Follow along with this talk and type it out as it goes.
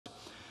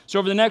So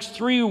over the next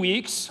 3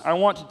 weeks, I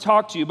want to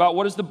talk to you about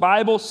what does the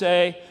Bible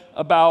say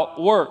about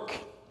work?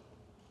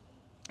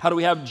 How do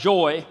we have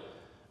joy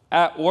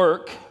at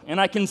work?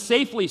 And I can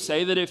safely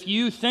say that if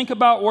you think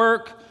about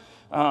work,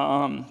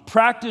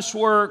 practice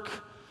work,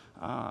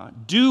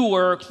 do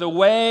work the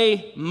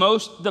way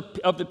most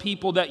of the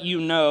people that you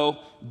know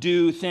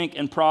do, think,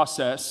 and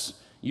process,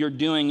 you're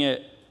doing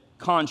it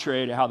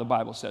contrary to how the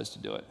Bible says to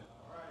do it.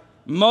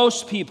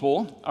 Most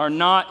people are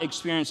not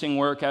experiencing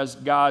work as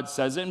God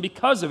says it, and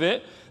because of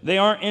it, they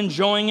aren't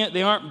enjoying it,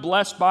 they aren't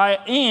blessed by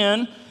it,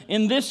 and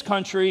in this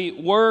country,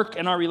 work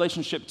and our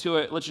relationship to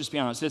it, let's just be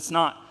honest, it's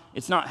not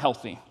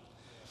healthy.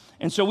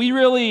 And so we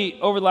really,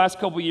 over the last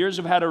couple of years,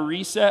 have had a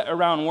reset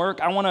around work.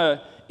 I want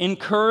to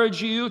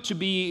encourage you to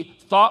be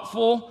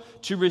thoughtful,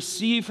 to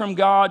receive from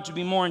God, to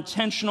be more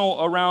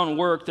intentional around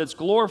work that's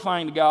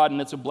glorifying to God and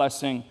that's a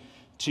blessing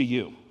to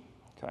you.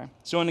 Okay.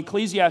 So in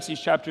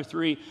Ecclesiastes chapter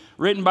 3,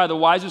 written by the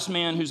wisest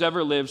man who's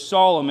ever lived,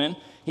 Solomon,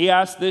 he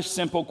asked this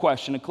simple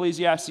question.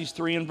 Ecclesiastes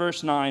 3 and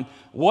verse 9,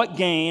 what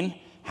gain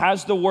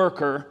has the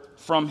worker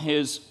from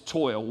his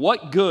toil?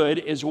 What good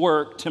is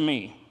work to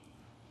me?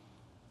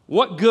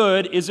 What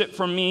good is it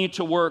for me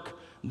to work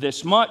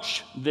this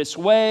much, this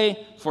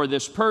way, for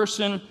this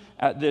person,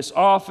 at this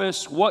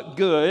office? What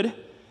good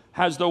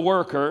has the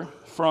worker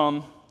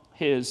from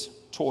his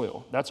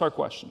toil? That's our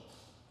question.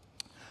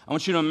 I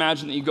want you to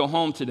imagine that you go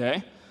home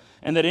today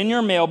and that in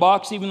your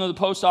mailbox, even though the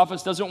post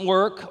office doesn't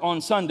work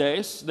on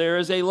Sundays, there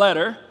is a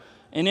letter.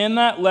 And in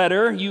that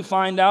letter, you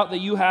find out that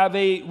you have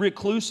a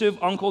reclusive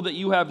uncle that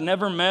you have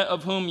never met,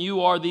 of whom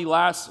you are the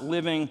last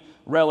living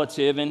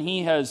relative. And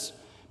he has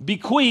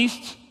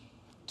bequeathed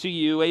to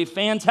you a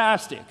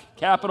fantastic,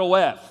 capital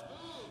F,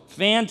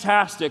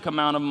 fantastic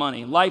amount of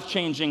money,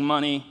 life-changing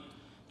money,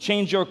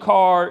 change your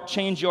car,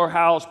 change your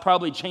house,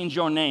 probably change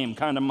your name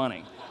kind of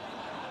money.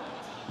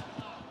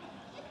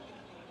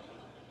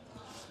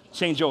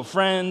 Change your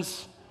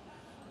friends.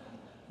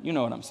 You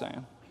know what I'm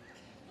saying.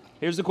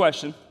 Here's the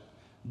question.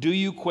 Do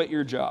you quit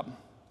your job?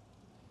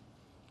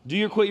 Do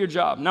you quit your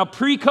job? Now,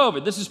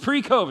 pre-COVID, this is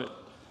pre-COVID,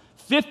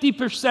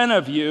 50%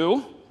 of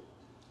you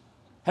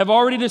have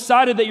already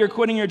decided that you're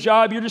quitting your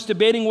job. You're just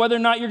debating whether or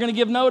not you're going to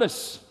give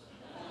notice.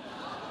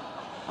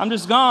 I'm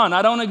just gone.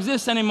 I don't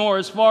exist anymore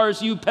as far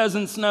as you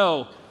peasants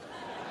know.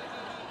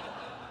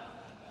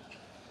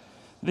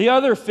 The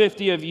other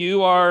 50 of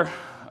you are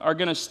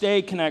going to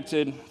stay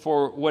connected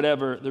for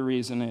whatever the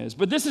reason is.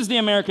 But this is the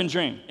American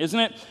dream, isn't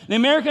it? The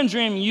American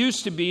dream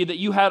used to be that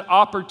you had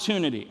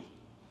opportunity,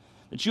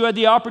 that you had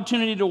the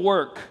opportunity to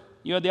work.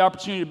 You had the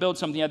opportunity to build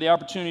something. You had the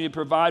opportunity to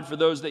provide for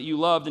those that you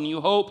loved, and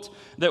you hoped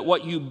that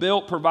what you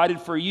built provided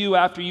for you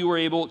after you were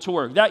able to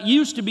work. That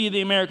used to be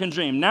the American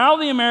dream. Now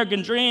the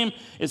American dream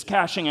is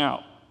cashing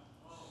out.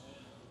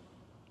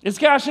 It's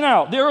cashing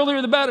out. The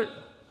earlier, the better.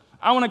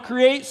 I want to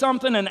create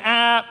something, an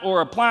app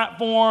or a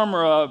platform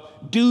or a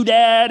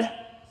doodad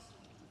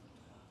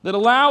that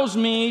allows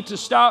me to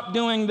stop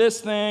doing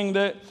this thing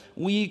that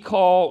we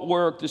call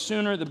work. The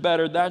sooner, the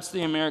better. That's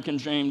the American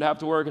dream, to have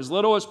to work as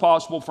little as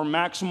possible for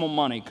maximum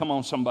money. Come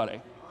on,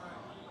 somebody.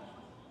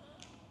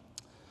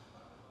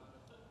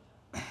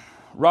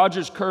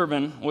 Rogers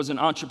Curvin was an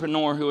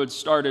entrepreneur who had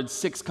started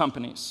 6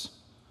 companies.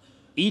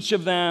 Each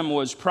of them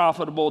was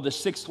profitable. The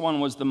 6th one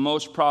was the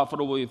most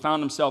profitable. He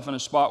found himself in a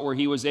spot where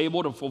he was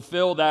able to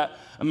fulfill that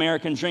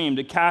American dream,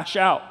 to cash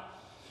out.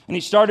 And he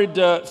started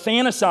to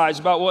fantasize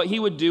about what he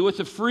would do with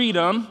the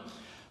freedom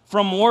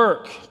from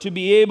work, to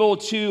be able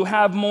to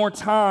have more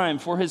time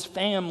for his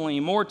family,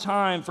 more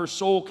time for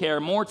soul care,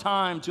 more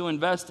time to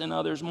invest in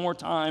others, more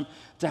time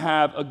to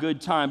have a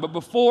good time. But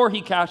before he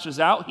cashes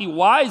out, he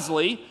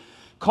wisely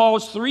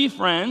calls 3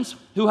 friends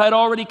who had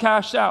already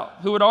cashed out,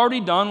 who had already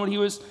done what he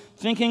was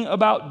thinking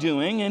about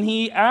doing, and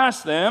he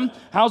asked them,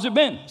 how's it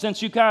been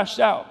since you cashed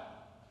out?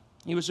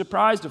 He was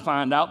surprised to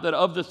find out that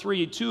of the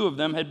 3, 2 of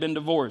them had been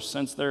divorced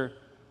since their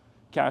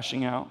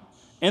cashing out,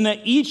 and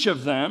that each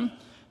of them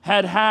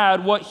had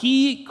had what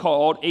he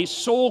called a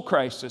soul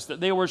crisis,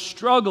 that they were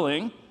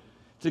struggling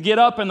to get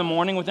up in the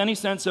morning with any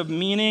sense of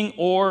meaning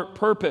or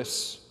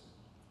purpose.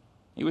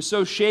 He was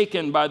so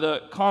shaken by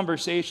the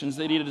conversations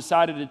that he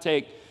decided to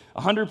take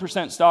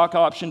 100% stock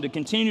option to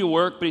continue to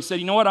work, but he said,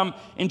 you know what, I'm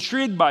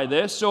intrigued by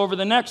this. So over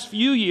the next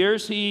few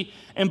years, he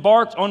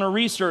embarked on a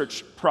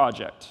research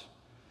project.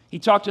 He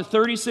talked to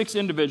 36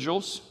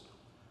 individuals,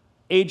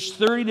 aged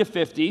 30 to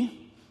 50,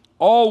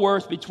 all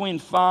worth between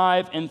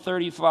 $5 and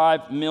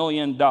 $35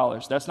 million.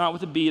 That's not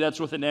with a B, that's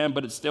with an M,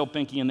 but it's still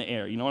pinky in the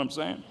air. You know what I'm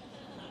saying?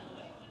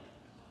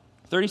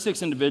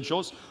 36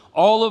 individuals,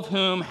 all of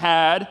whom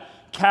had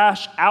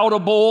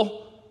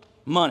cash-outable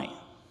money.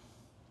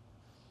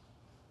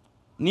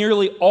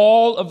 Nearly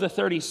all of the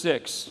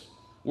 36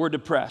 were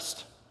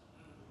depressed.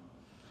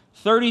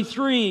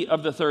 33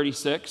 of the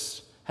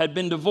 36 had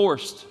been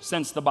divorced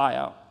since the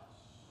buyout.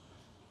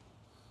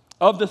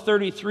 Of the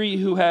 33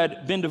 who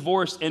had been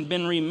divorced and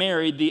been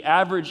remarried, the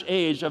average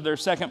age of their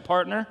second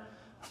partner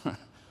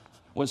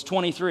was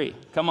 23.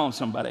 Come on,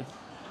 somebody.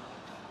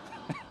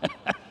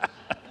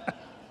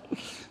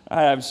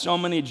 I have so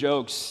many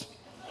jokes.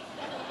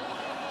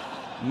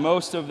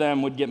 Most of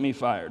them would get me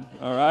fired,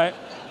 all right?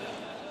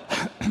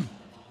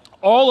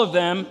 All of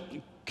them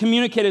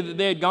communicated that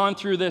they had gone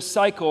through this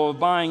cycle of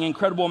buying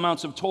incredible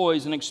amounts of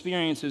toys and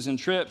experiences and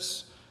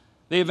trips.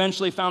 They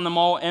eventually found them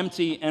all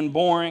empty and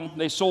boring.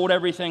 They sold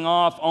everything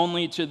off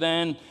only to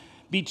then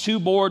be too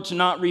bored to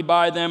not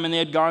rebuy them, and they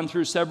had gone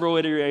through several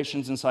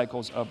iterations and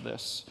cycles of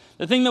this.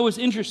 The thing that was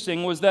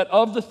interesting was that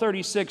of the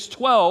 36,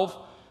 12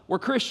 were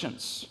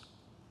Christians,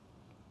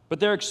 but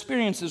their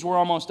experiences were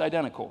almost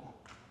identical.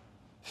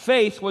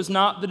 Faith was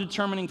not the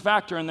determining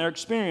factor in their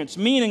experience,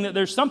 meaning that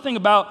there's something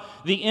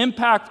about the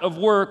impact of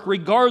work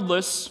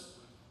regardless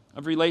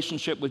of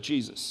relationship with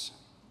Jesus.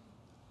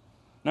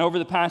 Now, over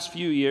the past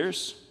few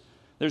years,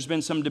 there's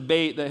been some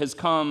debate that has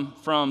come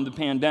from the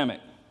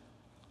pandemic.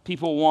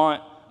 People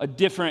want a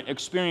different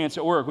experience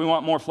at work. We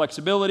want more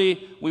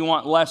flexibility. We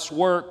want less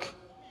work.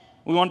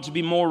 We want it to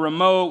be more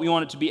remote. We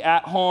want it to be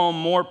at home,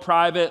 more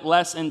private,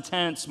 less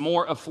intense,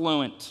 more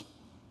affluent.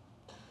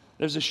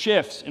 There's a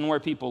shift in where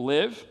people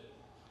live,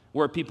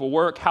 where people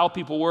work, how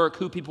people work,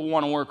 who people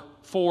want to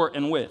work for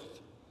and with.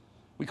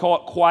 We call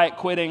it quiet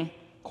quitting,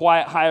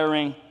 quiet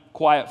hiring,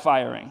 quiet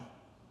firing.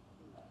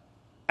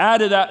 Add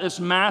to that this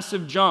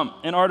massive jump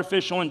in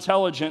artificial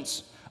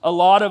intelligence. A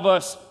lot of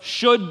us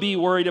should be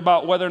worried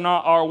about whether or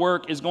not our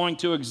work is going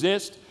to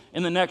exist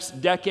in the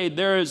next decade.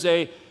 There is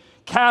a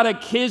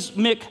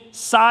cataclysmic,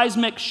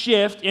 seismic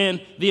shift in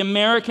the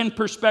American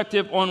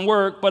perspective on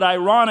work, but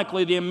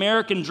ironically, the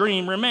American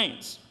dream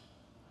remains.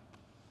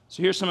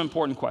 So here's some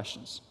important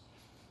questions.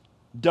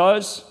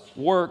 Does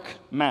work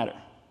matter?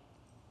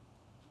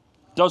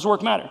 Does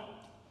work matter?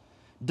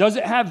 Does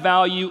it have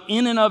value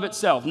in and of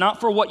itself? Not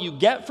for what you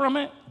get from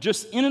it,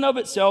 just in and of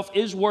itself,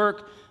 is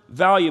work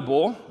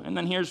valuable? And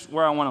then here's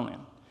where I want to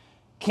land.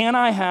 Can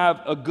I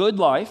have a good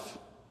life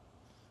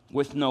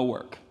with no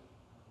work?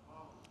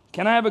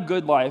 Can I have a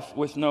good life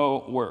with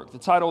no work? The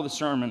title of the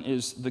sermon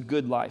is The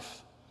Good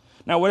Life.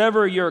 Now,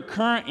 whatever your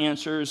current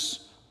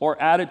answers or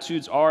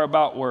attitudes are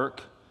about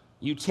work,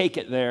 you take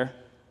it there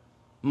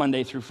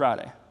Monday through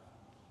Friday.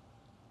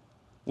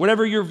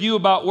 Whatever your view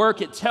about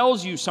work, it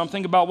tells you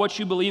something about what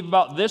you believe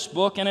about this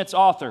book and its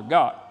author,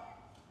 God.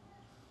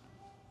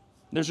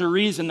 There's a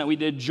reason that we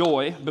did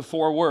joy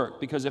before work,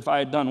 because if I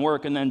had done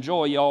work and then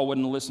joy, y'all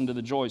wouldn't have listened to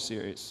the joy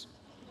series.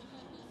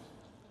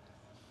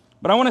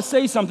 But I want to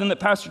say something that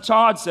Pastor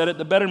Todd said at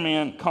the Better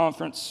Man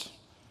conference.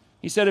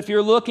 He said, if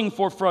you're looking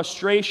for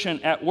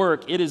frustration at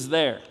work, it is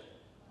there.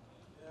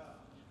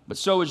 But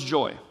so is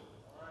joy.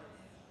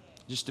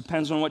 It just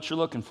depends on what you're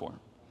looking for.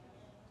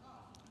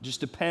 It just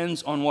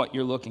depends on what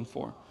you're looking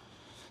for.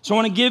 So I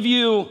want to give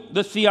you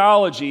the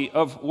theology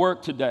of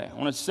work today. I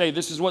want to say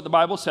this is what the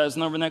Bible says,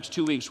 and over the next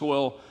 2 weeks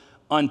we'll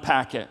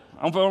unpack it.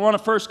 I want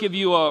to first give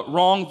you a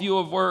wrong view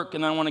of work,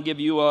 and then I want to give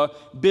you a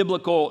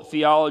biblical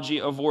theology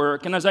of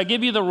work. And as I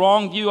give you the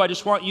wrong view, I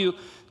just want you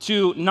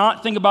to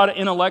not think about it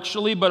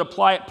intellectually, but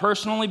apply it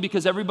personally,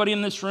 because everybody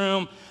in this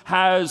room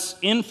has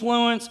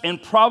influence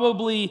and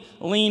probably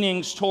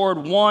leanings toward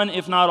one,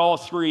 if not all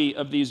three,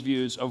 of these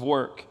views of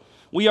work.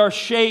 We are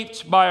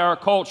shaped by our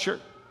culture.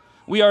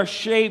 We are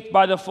shaped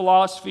by the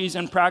philosophies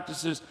and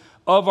practices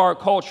of our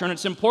culture, and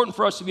it's important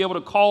for us to be able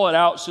to call it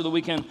out so that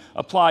we can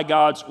apply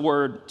God's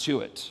word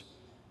to it.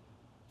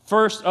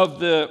 First of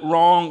the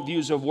wrong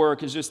views of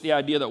work is just the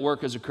idea that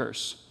work is a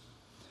curse.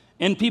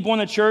 And people in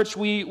the church,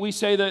 we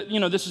say that,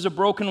 this is a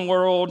broken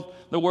world.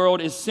 The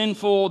world is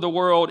sinful. The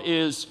world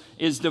is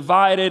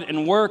divided,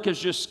 and work is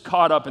just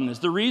caught up in this.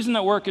 The reason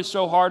that work is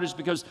so hard is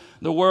because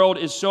the world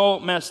is so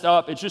messed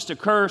up. It's just a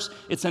curse.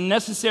 It's a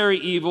necessary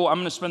evil. I'm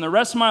going to spend the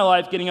rest of my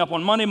life getting up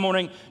on Monday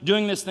morning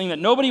doing this thing that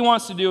nobody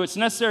wants to do. It's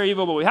necessary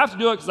evil, but we have to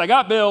do it because I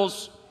got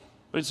bills,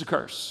 but it's a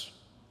curse.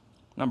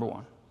 Number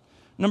one.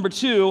 Number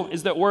two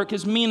is that work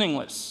is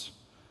meaningless.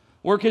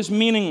 Work is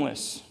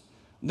meaningless.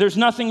 There's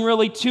nothing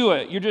really to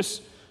it. You're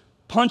just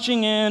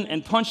punching in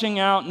and punching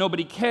out.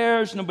 Nobody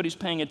cares. Nobody's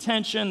paying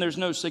attention. There's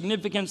no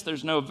significance.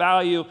 There's no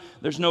value.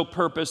 There's no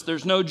purpose.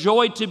 There's no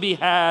joy to be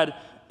had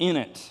in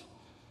it.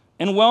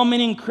 And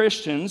well-meaning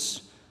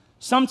Christians,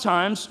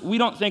 sometimes we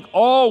don't think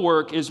all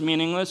work is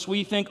meaningless.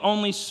 We think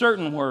only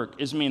certain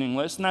work is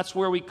meaningless. And that's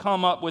where we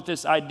come up with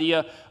this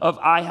idea of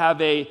I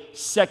have a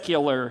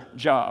secular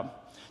job.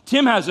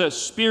 Tim has a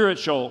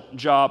spiritual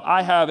job.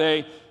 I have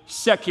a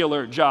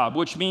secular job,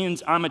 which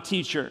means I'm a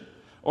teacher,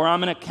 or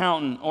I'm an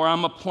accountant, or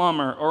I'm a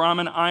plumber, or I'm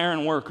an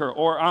iron worker,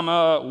 or I'm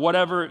a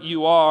whatever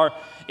you are.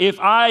 If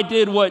I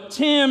did what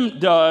Tim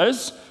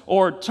does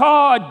or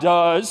Todd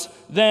does,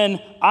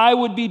 then I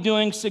would be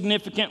doing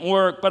significant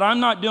work, but I'm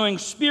not doing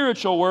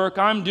spiritual work.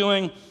 I'm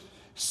doing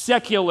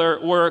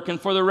secular work,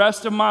 and for the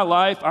rest of my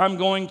life, I'm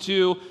going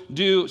to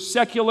do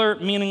secular,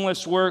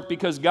 meaningless work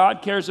because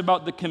God cares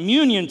about the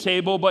communion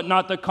table, but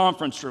not the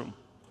conference room.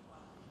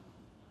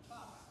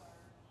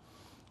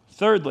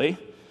 Thirdly,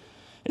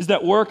 is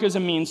that work is a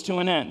means to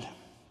an end.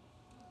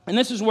 And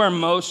this is where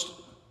most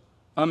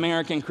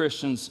American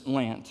Christians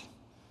land.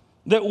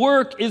 That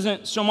work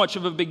isn't so much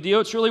of a big deal.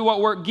 It's really what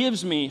work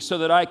gives me so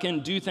that I can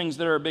do things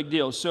that are a big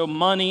deal. So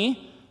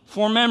money,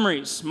 for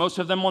memories, most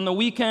of them on the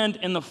weekend,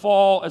 in the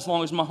fall, as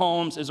long as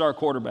Mahomes is our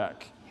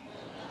quarterback.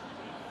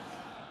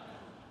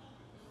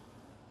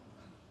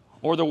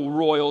 Or the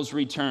Royals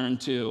return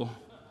to.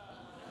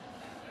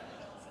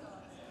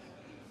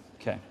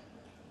 Okay.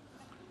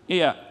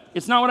 Yeah,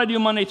 it's not what I do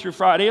Monday through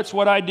Friday. It's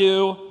what I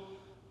do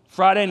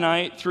Friday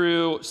night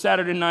through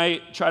Saturday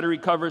night, try to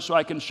recover so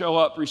I can show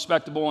up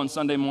respectable on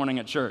Sunday morning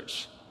at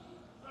church.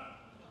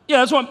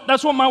 Yeah,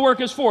 that's what my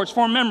work is for. It's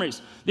for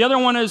memories. The other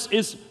one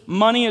is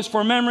money is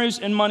for memories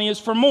and money is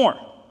for more.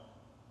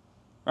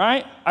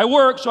 Right? I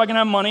work so I can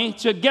have money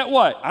to get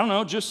what? I don't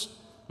know, just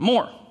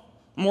more.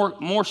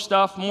 More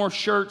stuff, more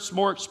shirts,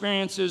 more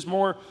experiences,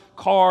 more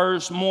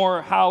cars,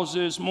 more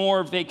houses,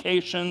 more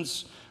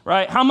vacations,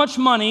 right? How much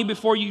money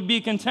before you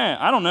be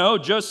content? I don't know,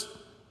 just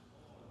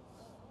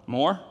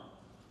more.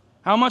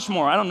 How much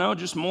more? I don't know,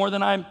 just more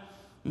than I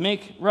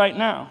make right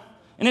now.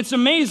 And it's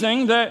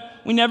amazing that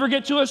we never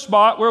get to a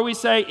spot where we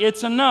say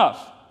it's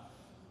enough.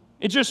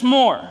 It's just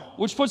more,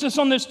 which puts us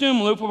on this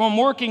doom loop of I'm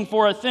working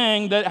for a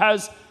thing that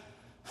has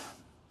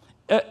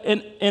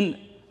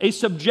a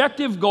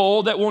subjective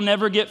goal that will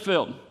never get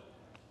filled.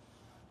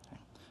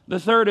 The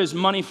third is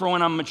money for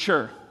when I'm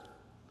mature,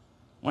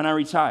 when I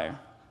retire.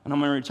 And I'm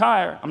going to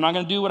retire. I'm not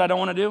going to do what I don't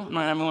want to do. I'm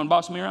not going to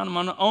boss me around. I'm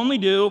going to only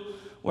do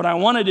what I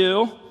want to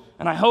do.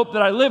 And I hope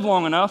that I live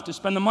long enough to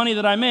spend the money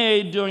that I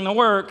made doing the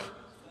work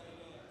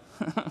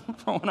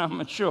for when I'm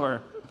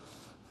mature.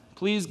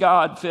 Please,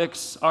 God,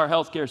 fix our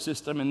healthcare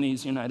system in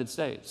these United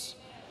States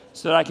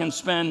so that I can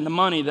spend the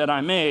money that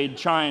I made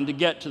trying to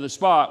get to the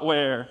spot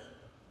where,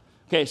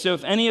 okay, so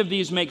if any of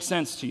these make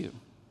sense to you,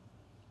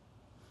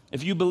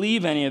 if you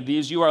believe any of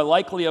these, you are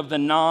likely of the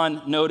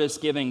non-notice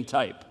giving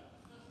type.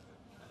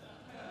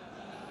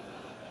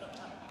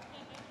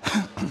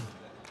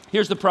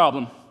 Here's the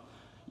problem.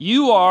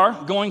 You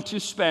are going to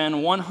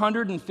spend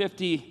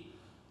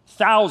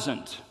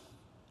 150,000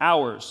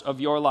 hours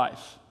of your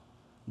life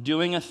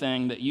doing a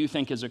thing that you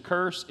think is a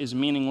curse, is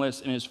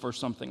meaningless, and is for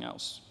something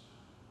else.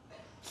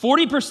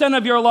 40%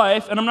 of your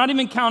life, and I'm not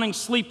even counting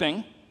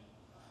sleeping,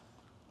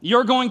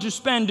 you're going to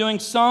spend doing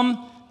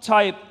some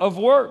type of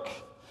work.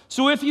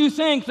 So if you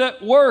think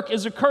that work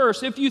is a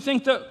curse, if you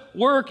think that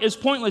work is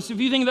pointless, if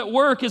you think that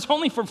work is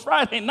only for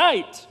Friday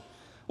night,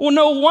 well,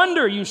 no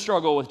wonder you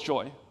struggle with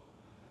joy.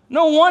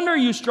 No wonder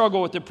you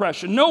struggle with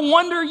depression. No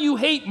wonder you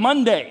hate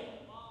Monday.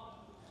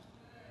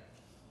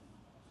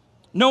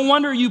 No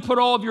wonder you put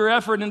all of your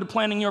effort into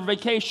planning your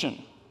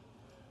vacation.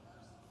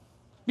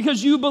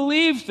 Because you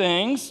believe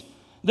things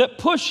that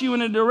push you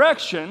in a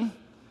direction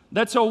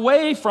that's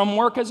away from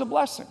work as a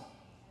blessing.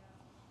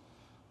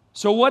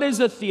 So what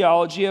is a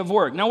theology of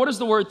work? Now, what does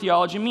the word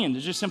theology mean? It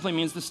just simply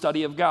means the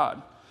study of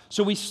God.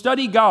 So we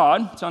study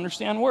God to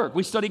understand work.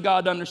 We study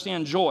God to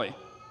understand joy.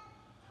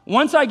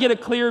 Once I get a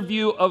clear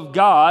view of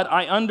God,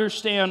 I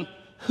understand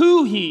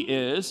who He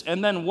is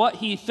and then what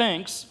He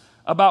thinks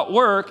about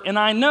work, and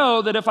I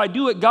know that if I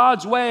do it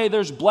God's way,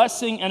 there's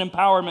blessing and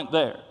empowerment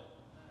there.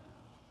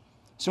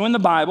 So in the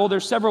Bible,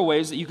 there's several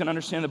ways that you can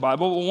understand the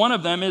Bible. Well, one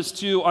of them is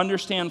to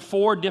understand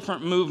 4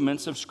 different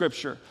movements of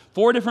Scripture,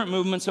 4 different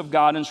movements of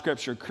God in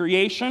Scripture: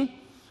 creation,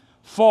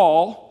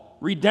 fall,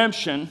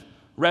 redemption,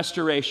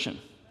 restoration.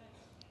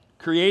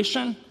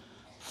 Creation,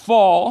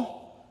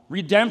 fall,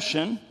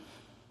 redemption,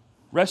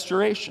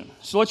 restoration.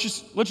 So let's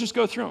just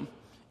go through them.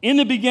 In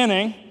the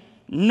beginning,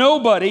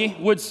 nobody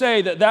would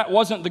say that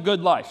wasn't the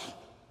good life.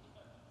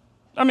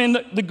 I mean,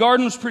 the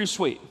garden was pretty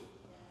sweet.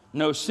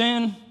 No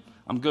sin.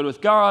 I'm good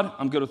with God.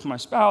 I'm good with my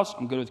spouse.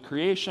 I'm good with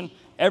creation.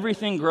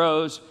 Everything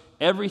grows.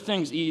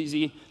 Everything's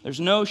easy.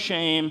 There's no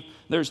shame.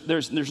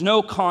 There's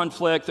no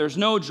conflict. There's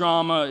no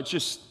drama. It's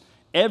just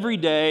every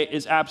day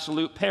is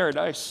absolute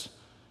paradise.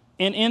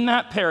 And in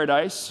that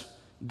paradise,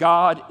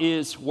 God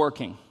is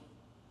working.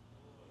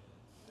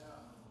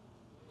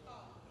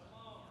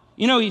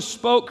 You know, He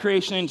spoke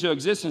creation into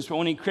existence, but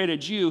when He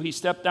created you, He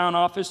stepped down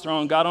off His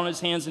throne, got on His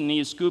hands and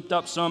knees, scooped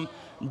up some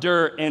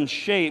dirt, and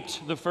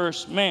shaped the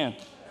first man.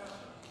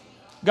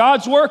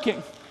 God's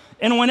working.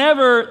 And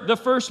whenever the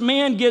first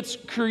man gets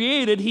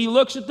created, He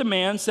looks at the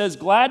man, says,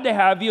 "Glad to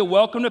have you,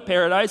 welcome to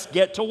paradise,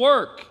 get to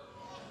work."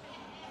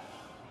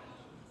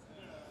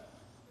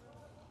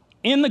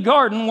 In the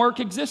garden, work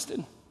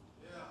existed.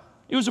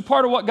 It was a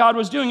part of what God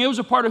was doing. It was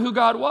a part of who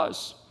God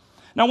was.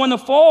 Now, when the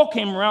fall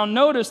came around,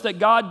 notice that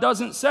God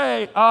doesn't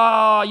say,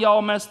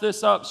 y'all messed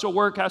this up, so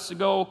work has to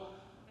go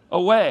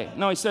away.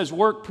 No, He says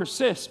work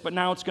persists, but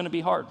now it's going to be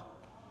hard.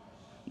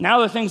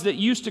 Now the things that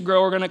used to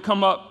grow are going to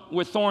come up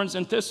with thorns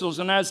and thistles.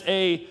 And as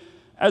an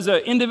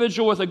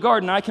individual with a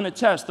garden, I can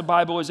attest the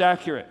Bible is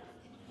accurate.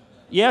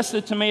 Yes,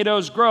 the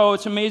tomatoes grow.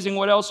 It's amazing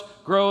what else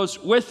grows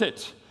with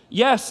it.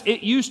 Yes,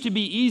 it used to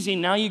be easy.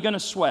 Now you're going to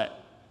sweat.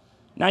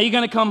 Now you're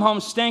going to come home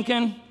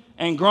stinking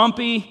and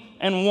grumpy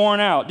and worn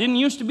out. Didn't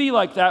used to be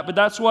like that, but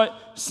that's what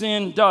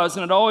sin does.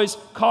 And it always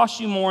costs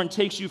you more and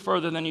takes you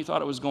further than you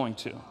thought it was going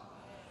to.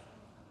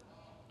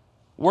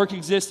 Work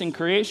exists in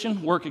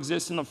creation. Work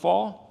exists in the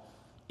fall.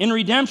 In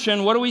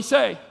redemption, what do we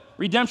say?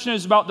 Redemption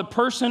is about the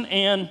person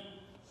and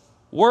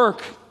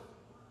work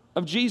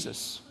of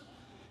Jesus.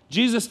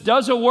 Jesus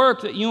does a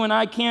work that you and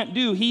I can't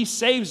do. He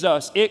saves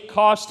us. It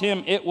cost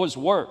him. It was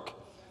work.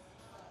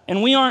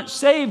 And we aren't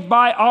saved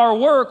by our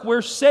work.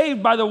 We're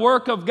saved by the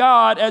work of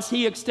God as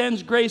he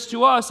extends grace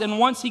to us. And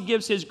once he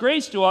gives his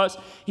grace to us,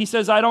 he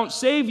says, I don't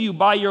save you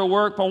by your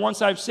work, but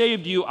once I've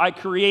saved you, I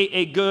create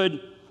a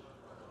good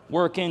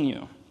work in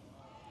you.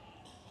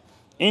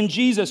 In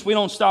Jesus, we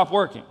don't stop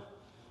working.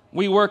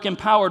 We work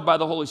empowered by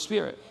the Holy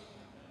Spirit.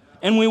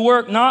 And we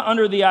work not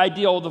under the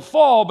ideal of the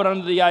fall, but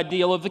under the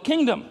ideal of the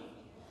kingdom.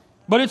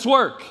 But it's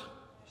work.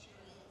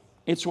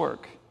 It's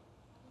work.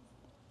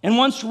 And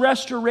once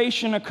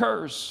restoration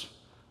occurs,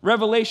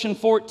 Revelation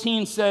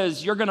 14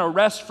 says you're going to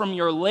rest from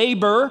your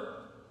labor,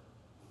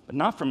 but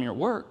not from your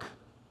work.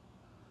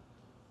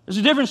 There's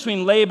a difference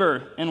between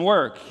labor and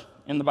work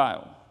in the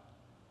Bible.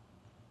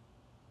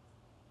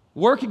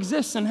 Work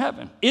exists in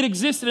heaven. It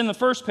existed in the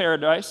first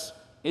paradise.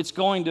 It's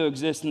going to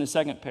exist in the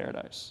second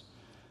paradise.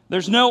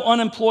 There's no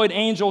unemployed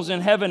angels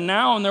in heaven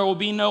now, and there will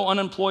be no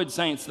unemployed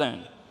saints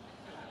then.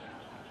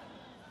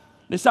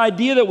 This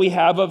idea that we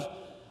have of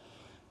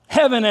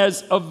heaven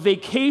as a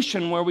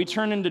vacation where we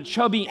turn into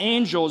chubby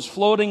angels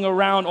floating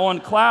around on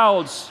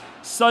clouds,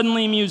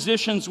 suddenly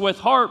musicians with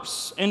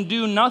harps, and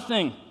do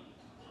nothing.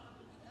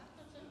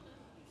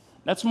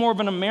 That's more of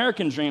an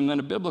American dream than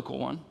a biblical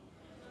one.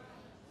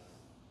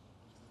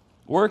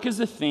 Work is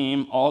a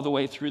theme all the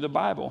way through the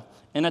Bible.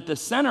 And at the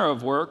center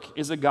of work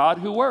is a God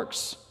who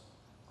works.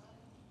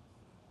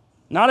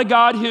 Not a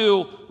God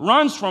who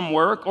runs from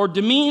work or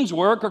demeans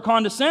work or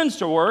condescends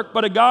to work,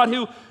 but a God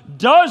who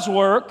does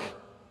work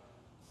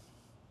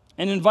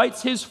and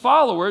invites his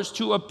followers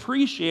to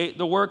appreciate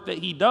the work that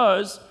he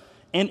does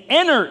and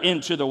enter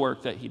into the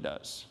work that he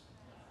does.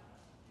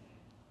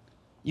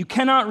 You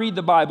cannot read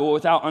the Bible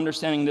without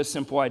understanding this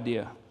simple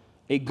idea.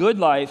 A good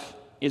life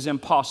is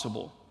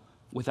impossible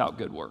without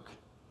good work.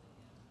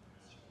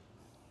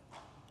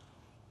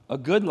 A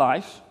good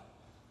life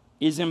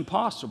is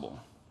impossible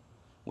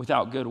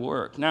without good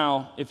work.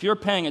 Now, if you're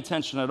paying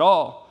attention at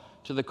all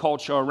to the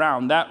culture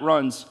around, that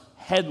runs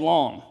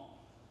headlong,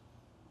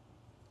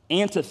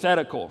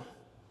 antithetical,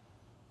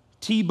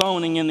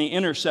 T-boning in the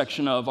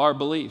intersection of our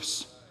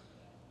beliefs.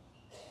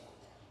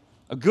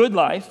 A good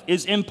life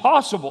is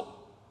impossible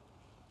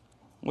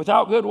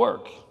without good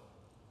work.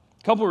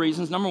 A couple of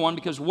reasons. Number one,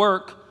 because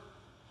work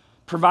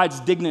provides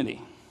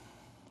dignity.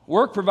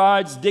 Work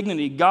provides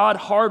dignity. God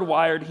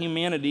hardwired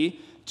humanity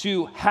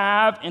to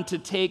have and to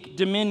take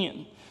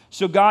dominion.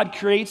 So God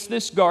creates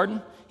this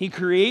garden. He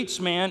creates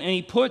man, and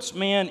he puts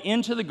man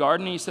into the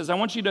garden. And he says, I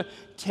want you to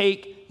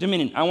take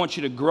dominion. I want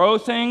you to grow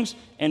things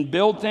and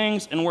build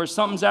things. And where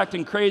something's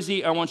acting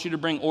crazy, I want you to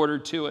bring order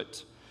to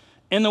it.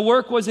 And the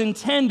work was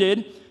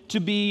intended to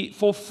be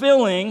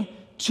fulfilling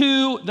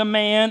to the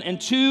man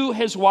and to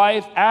his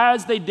wife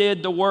as they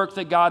did the work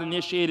that God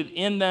initiated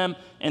in them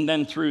and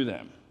then through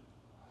them.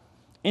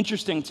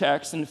 Interesting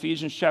text in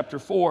Ephesians chapter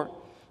 4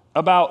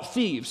 about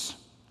thieves.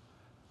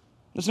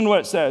 Listen to what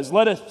it says.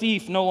 Let a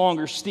thief no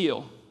longer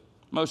steal.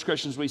 Most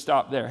Christians, we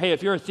stop there. Hey,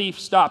 if you're a thief,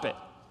 stop it.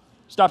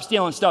 Stop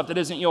stealing stuff that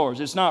isn't yours.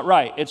 It's not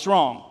right. It's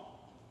wrong.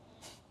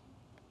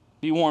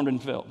 Be warmed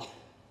and filled.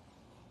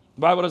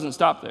 The Bible doesn't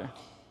stop there.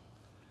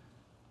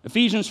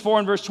 Ephesians 4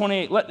 and verse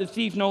 28, let the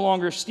thief no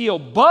longer steal,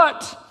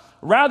 but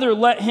rather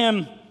let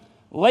him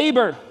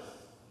labor,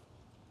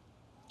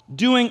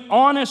 doing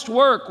honest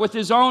work with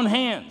his own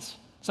hands.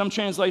 Some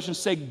translations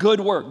say good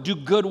work. Do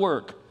good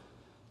work.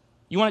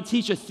 You want to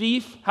teach a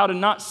thief how to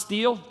not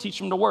steal? Teach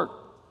him to work.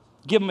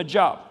 Give him a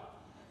job.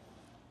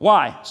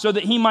 Why? So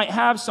that he might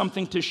have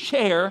something to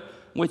share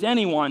with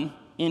anyone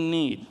in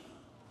need.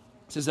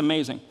 This is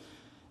amazing.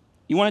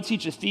 You want to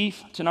teach a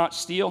thief to not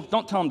steal?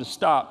 Don't tell him to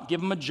stop.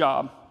 Give him a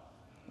job.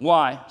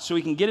 Why? So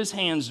he can get his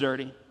hands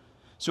dirty.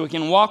 So he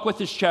can walk with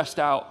his chest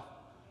out.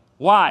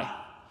 Why?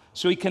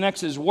 So he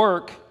connects his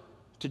work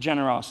to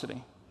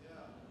generosity.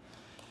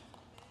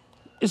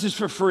 This is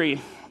for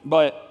free,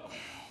 but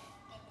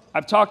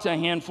I've talked to a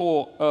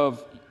handful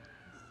of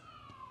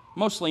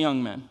mostly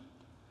young men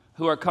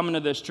who are coming to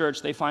this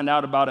church. They find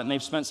out about it, and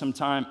they've spent some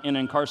time in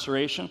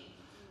incarceration.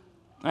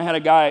 I had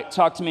a guy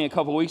talk to me a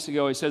couple weeks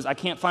ago. He says, I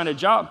can't find a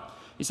job.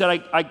 He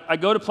said, I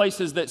go to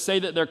places that say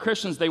that they're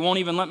Christians. They won't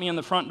even let me in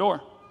the front door.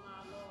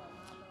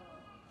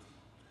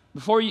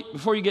 Before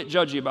you get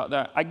judgy about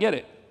that, I get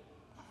it.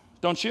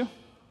 Don't you?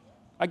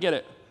 I get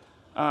it.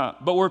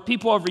 But we're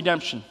people of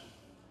redemption.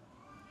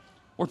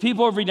 We're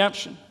people of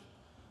redemption.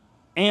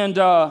 And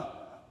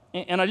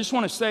I just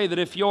want to say that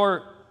if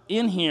you're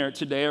in here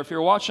today, or if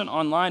you're watching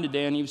online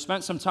today and you've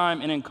spent some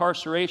time in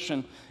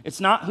incarceration, it's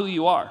not who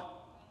you are.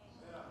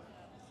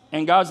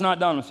 And God's not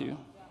done with you.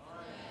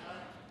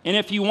 And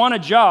if you want a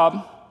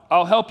job,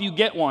 I'll help you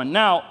get one.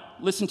 Now,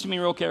 listen to me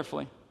real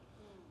carefully.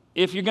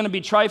 If you're going to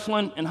be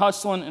trifling and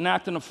hustling and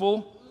acting a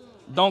fool,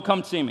 don't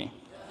come see me.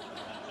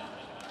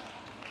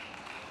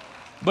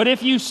 But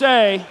if you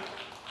say,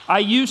 I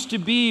used to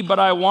be, but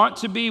I want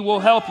to be, we'll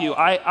help you.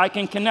 I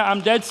can connect.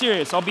 I'm dead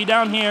serious. I'll be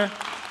down here.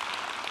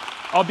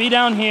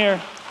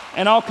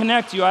 And I'll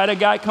connect you. I had a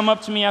guy come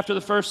up to me after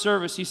the first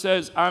service. He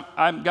says,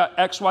 I've got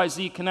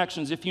XYZ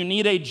connections. If you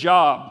need a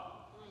job,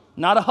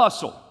 not a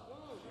hustle.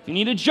 If you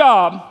need a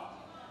job,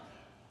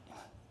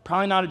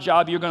 probably not a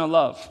job you're going to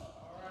love,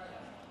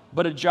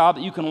 but a job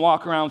that you can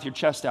walk around with your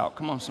chest out.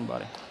 Come on,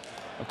 somebody.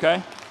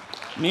 Okay?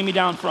 Meet me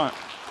down front.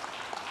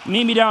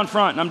 Meet me down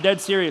front, and I'm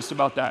dead serious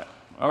about that.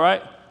 All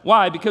right?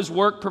 Why? Because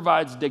work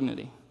provides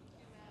dignity.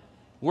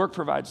 Work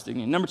provides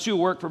dignity. Number 2,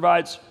 work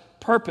provides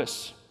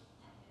purpose.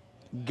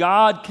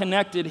 God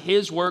connected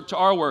his work to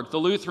our work. The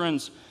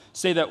Lutherans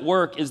say that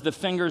work is the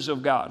fingers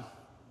of God.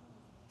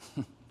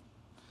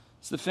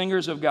 It's the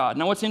fingers of God.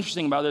 Now, what's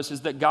interesting about this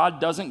is that God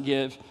doesn't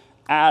give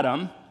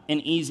Adam an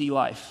easy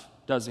life,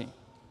 does he?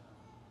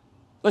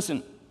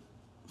 Listen,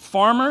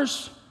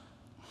 farmers,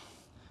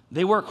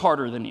 they work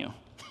harder than you.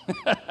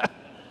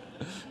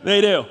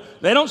 They do.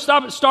 They don't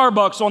stop at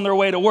Starbucks on their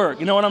way to work.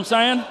 You know what I'm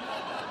saying?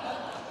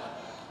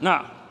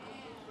 No.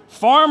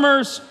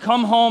 Farmers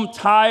come home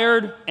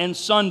tired and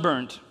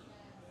sunburned.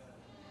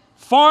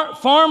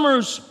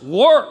 Farmers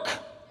work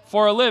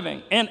for a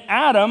living, and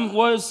Adam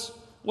was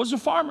a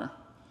farmer.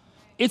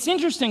 It's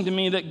interesting to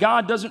me that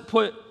God doesn't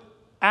put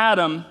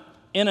Adam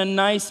in a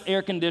nice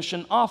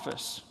air-conditioned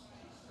office.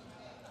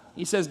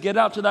 He says, get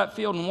out to that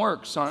field and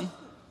work, son.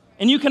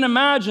 And you can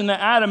imagine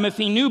that Adam, if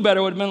he knew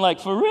better, would have been like,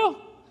 for real?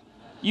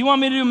 You want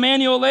me to do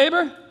manual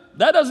labor?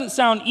 That doesn't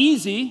sound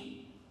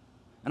easy.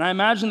 And I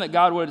imagine that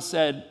God would have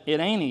said, it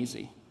ain't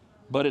easy,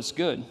 but it's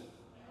good.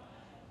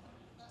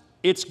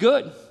 It's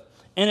good,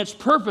 and it's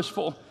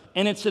purposeful,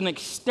 and it's an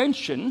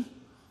extension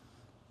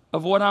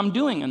of what I'm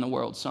doing in the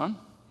world, son.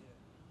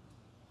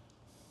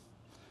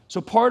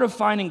 So part of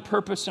finding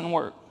purpose in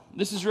work,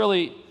 this is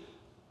really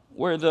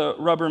where the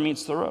rubber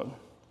meets the road,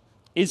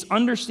 is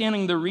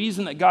understanding the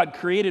reason that God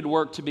created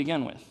work to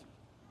begin with.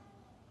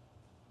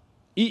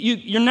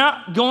 You're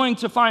not going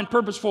to find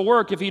purposeful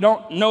work if you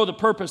don't know the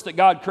purpose that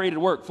God created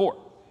work for.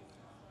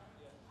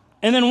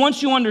 And then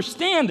once you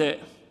understand it,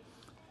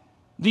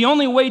 the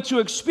only way to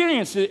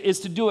experience it is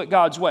to do it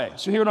God's way.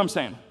 So hear what I'm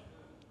saying.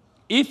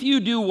 If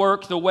you do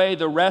work the way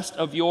the rest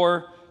of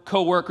your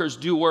coworkers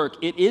do work,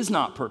 it is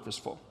not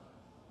purposeful.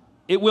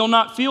 It will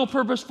not feel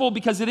purposeful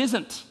because it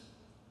isn't.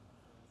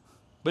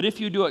 But if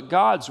you do it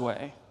God's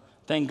way,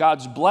 then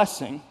God's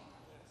blessing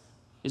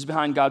is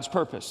behind God's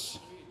purpose.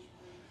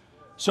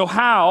 So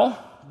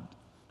how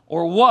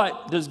or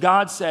what does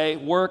God say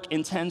work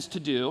intends to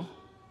do?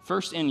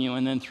 First in you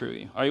and then through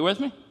you. Are you with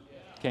me?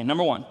 Okay,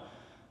 number 1.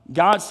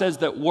 God says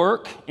that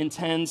work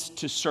intends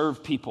to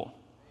serve people.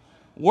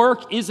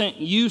 Work isn't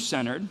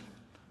you-centered.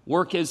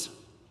 Work is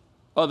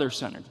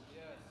other-centered.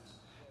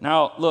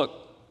 Now, look,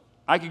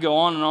 I could go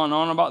on and on and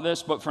on about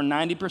this, but for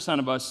 90%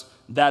 of us,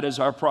 that is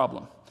our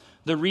problem.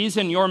 The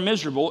reason you're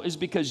miserable is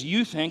because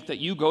you think that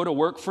you go to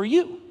work for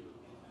you.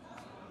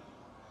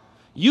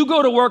 You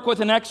go to work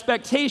with an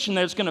expectation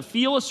that it's going to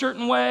feel a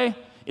certain way,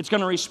 it's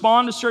going to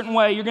respond a certain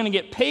way, you're going to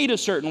get paid a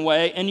certain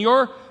way, and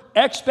your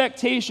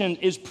expectation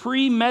is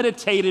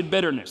premeditated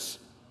bitterness.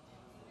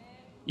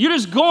 You're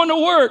just going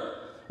to work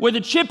with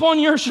a chip on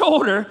your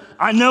shoulder.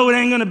 I know it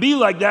ain't going to be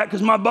like that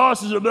because my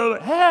boss is a blah,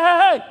 blah.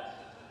 Hey.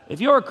 If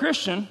you're a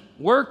Christian,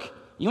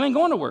 you ain't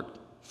going to work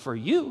for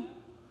you.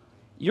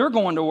 You're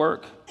going to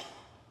work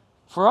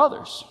for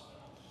others.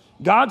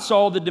 God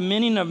saw the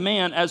dominion of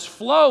man as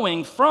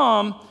flowing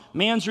from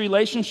man's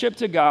relationship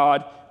to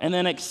God and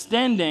then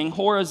extending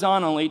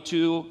horizontally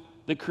to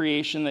the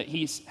creation that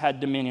he had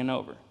dominion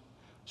over.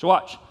 So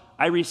watch.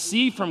 I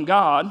receive from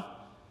God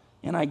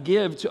and I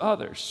give to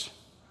others.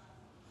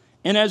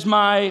 And as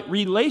my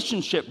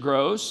relationship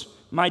grows,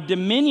 my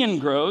dominion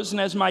grows.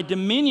 And as my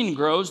dominion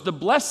grows, the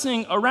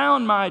blessing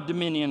around my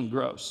dominion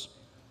grows.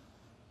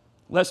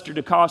 Lester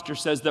DeCoster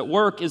says that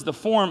work is the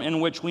form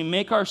in which we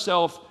make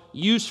ourselves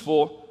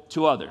useful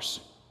to others.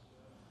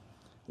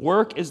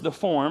 Work is the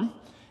form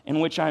in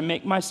which I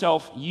make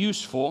myself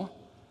useful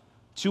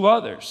to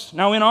others.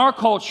 Now, in our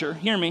culture,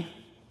 hear me,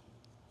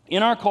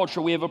 in our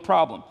culture we have a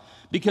problem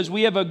because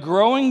we have a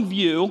growing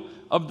view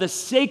of the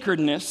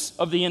sacredness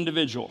of the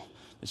individual.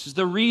 This is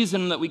the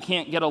reason that we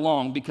can't get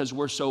along, because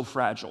we're so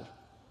fragile.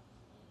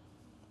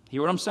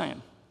 Hear what I'm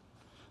saying?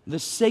 The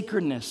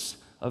sacredness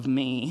of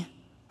me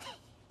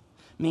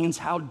means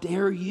how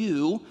dare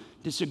you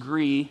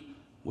disagree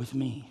with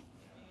me?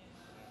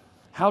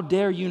 How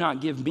dare you not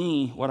give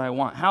me what I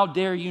want? How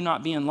dare you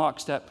not be in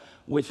lockstep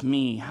with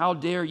me? How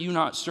dare you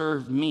not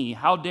serve me?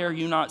 How dare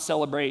you not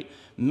celebrate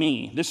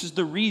me? This is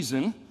the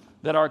reason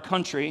that our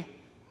country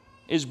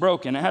is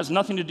broken. It has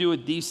nothing to do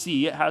with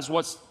DC.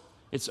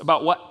 It's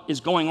about what is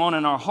going on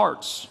in our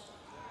hearts.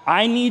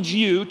 I need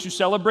you to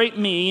celebrate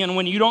me, and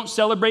when you don't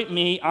celebrate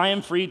me, I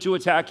am free to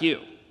attack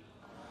you.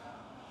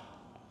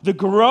 The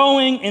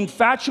growing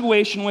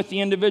infatuation with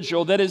the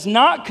individual that is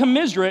not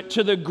commiserate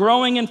to the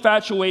growing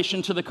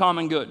infatuation to the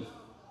common good.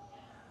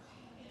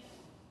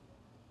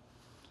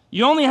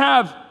 You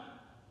have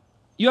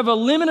a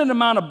limited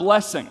amount of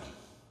blessing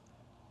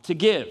to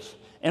give.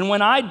 And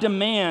when I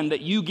demand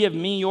that you give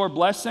me your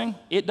blessing,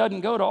 it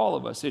doesn't go to all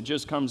of us. It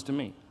just comes to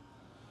me.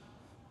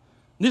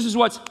 This is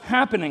what's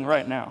happening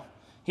right now.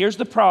 Here's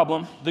the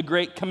problem, the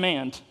great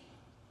command.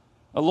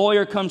 A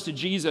lawyer comes to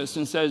Jesus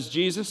and says,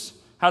 Jesus,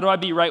 how do I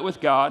be right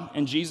with God?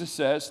 And Jesus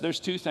says, there's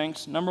two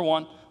things. Number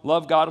one,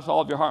 love God with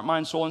all of your heart,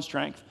 mind, soul, and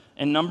strength.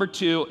 And number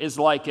two is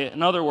like it.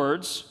 In other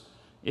words,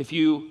 if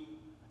you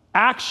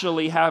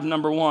actually have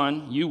number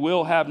one, you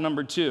will have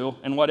number two.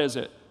 And what is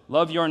it?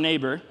 Love your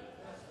neighbor.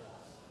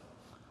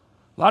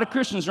 A lot of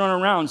Christians run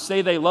around,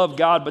 say they love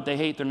God, but they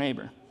hate their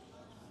neighbor.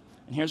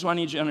 And here's what I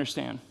need you to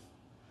understand.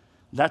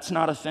 That's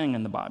not a thing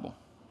in the Bible.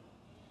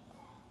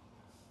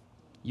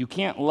 You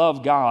can't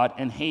love God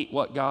and hate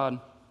what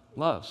God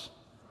loves.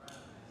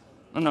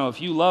 No,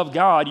 if you love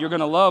God, you're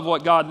going to love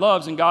what God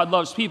loves, and God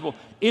loves people.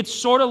 It's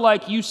sort of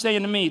like you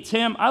saying to me,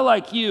 Tim, I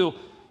like you,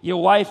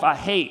 your wife I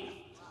hate.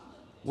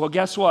 Well,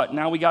 guess what?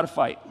 Now we got to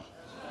fight.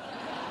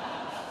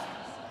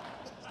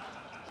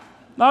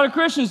 A lot of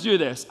Christians do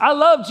this. I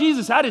love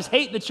Jesus, I just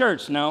hate the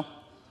church. No.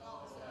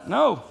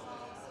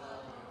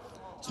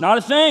 It's not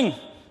a thing.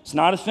 It's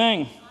not a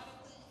thing.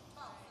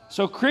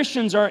 So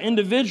Christians are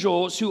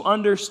individuals who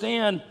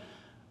understand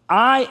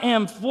I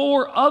am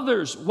for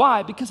others.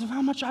 Why? Because of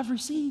how much I've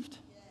received.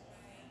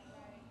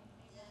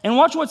 And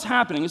watch what's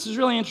happening. This is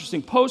really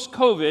interesting.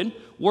 Post-COVID,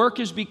 work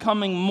is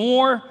becoming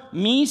more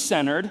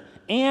me-centered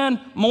and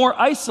more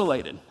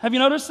isolated. Have you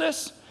noticed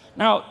this?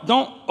 Now,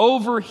 don't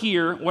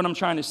overhear what I'm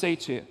trying to say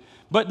to you.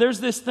 But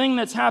there's this thing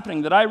that's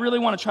happening that I really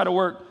want to try to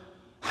work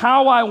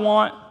how I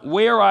want,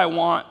 where I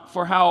want,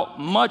 for how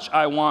much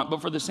I want,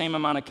 but for the same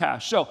amount of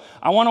cash. So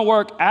I want to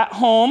work at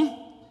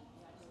home,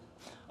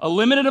 a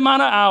limited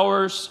amount of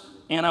hours,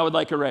 and I would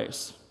like a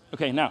raise.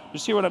 Okay, now,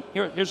 just here's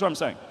what I'm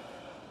saying.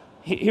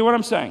 Hear what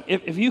I'm saying.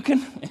 If you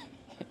can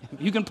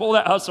pull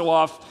that hustle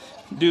off,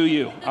 do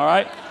you, all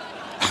right?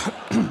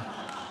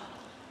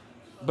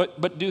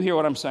 But do hear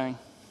what I'm saying.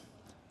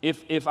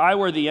 If I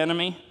were the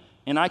enemy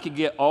and I could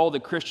get all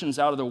the Christians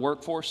out of the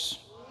workforce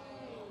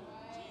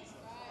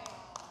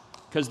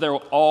because they're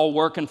all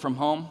working from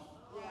home,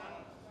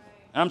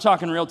 and I'm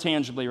talking real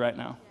tangibly right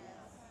now,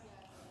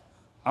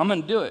 I'm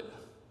going to do it.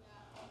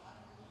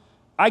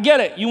 I get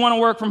it. You want to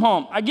work from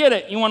home. I get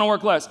it. You want to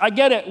work less. I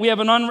get it. We have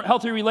an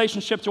unhealthy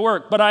relationship to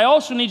work. But I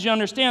also need you to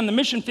understand the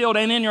mission field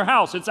ain't in your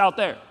house. It's out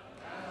there.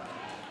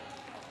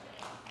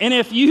 And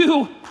if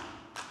you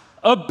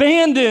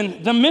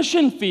abandon the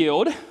mission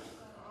field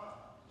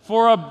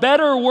for a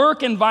better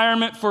work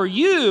environment for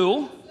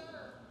you,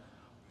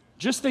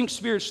 just think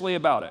spiritually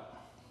about it.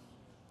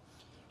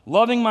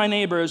 Loving my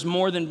neighbor is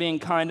more than being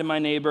kind to my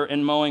neighbor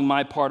and mowing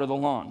my part of the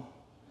lawn.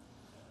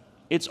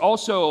 It's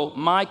also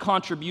my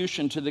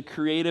contribution to the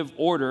creative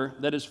order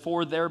that is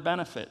for their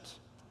benefit.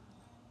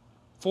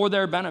 For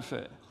their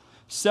benefit.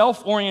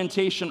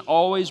 Self-orientation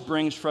always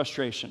brings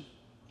frustration.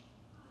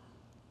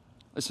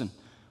 Listen,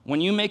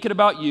 when you make it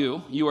about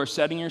you, you are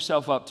setting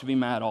yourself up to be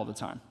mad all the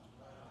time.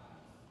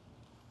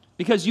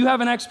 Because you have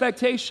an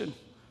expectation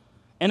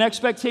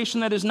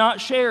that is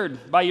not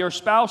shared by your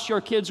spouse, your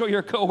kids, or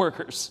your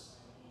coworkers.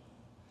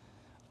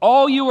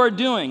 All you are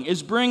doing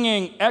is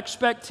bringing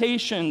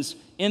expectations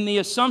in the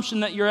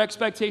assumption that your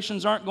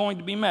expectations aren't going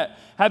to be met.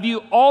 Have you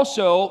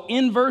also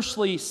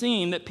inversely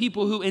seen that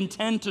people who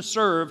intend to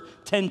serve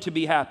tend to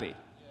be happy?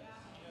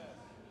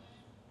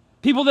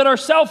 People that are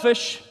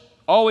selfish,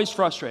 always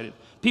frustrated.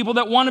 People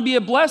that want to be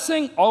a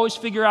blessing, always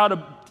figure out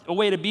a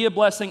way to be a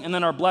blessing and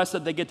then are blessed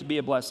that they get to be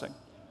a blessing.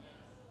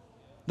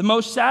 The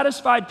most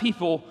satisfied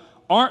people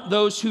aren't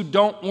those who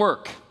don't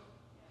work.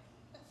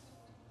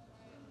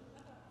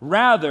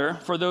 Rather,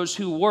 for those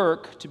who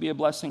work to be a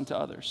blessing to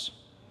others.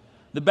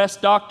 The best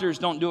doctors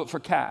don't do it for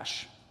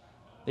cash.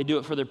 They do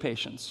it for their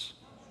patients.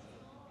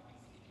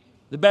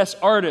 The best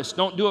artists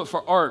don't do it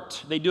for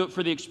art. They do it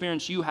for the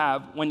experience you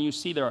have when you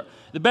see their art.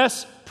 The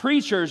best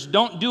preachers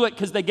don't do it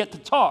because they get to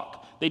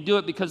talk. They do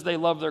it because they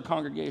love their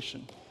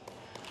congregation.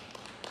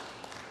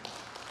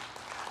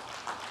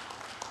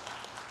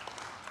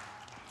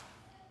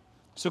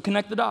 So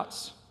connect the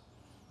dots.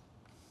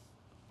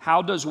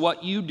 How does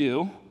what you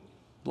do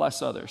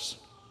bless others?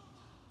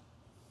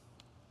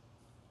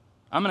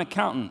 I'm an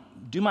accountant.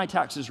 Do my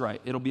taxes right.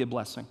 It'll be a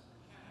blessing.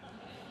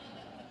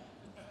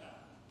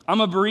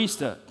 I'm a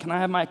barista. Can I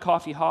have my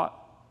coffee hot?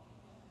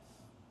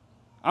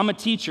 I'm a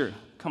teacher.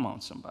 Come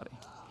on, somebody.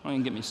 Don't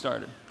even get me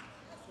started.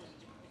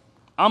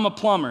 I'm a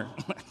plumber.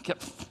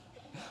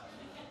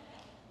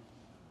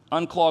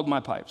 Unclog my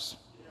pipes.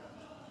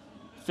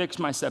 Fix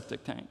my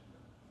septic tank.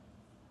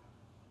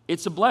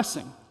 It's a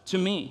blessing to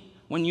me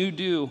when you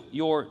do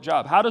your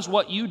job. How does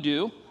what you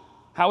do,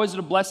 how is it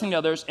a blessing to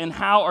others, and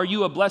how are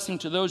you a blessing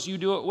to those you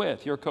do it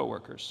with, your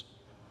coworkers?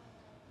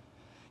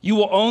 You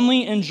will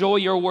only enjoy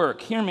your work.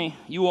 Hear me.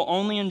 You will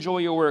only enjoy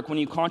your work when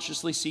you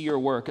consciously see your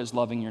work as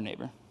loving your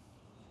neighbor.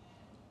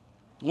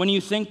 When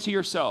you think to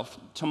yourself,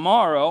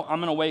 tomorrow I'm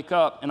going to wake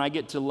up and I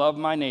get to love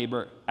my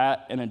neighbor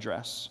at an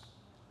address.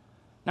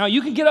 Now,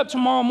 you can get up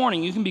tomorrow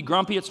morning. You can be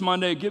grumpy. It's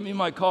Monday. Give me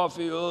my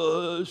coffee.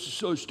 Oh, this is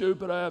so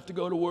stupid. I have to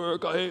go to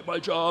work. I hate my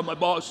job. My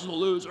boss is a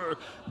loser.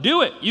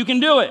 Do it. You can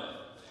do it.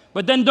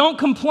 But then don't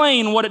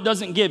complain what it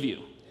doesn't give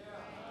you.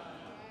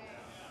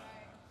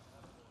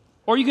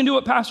 Or you can do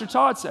what Pastor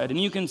Todd said,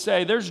 and you can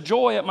say, there's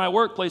joy at my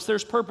workplace,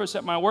 there's purpose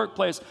at my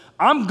workplace.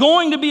 I'm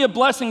going to be a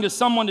blessing to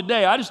someone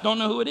today. I just don't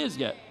know who it is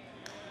yet.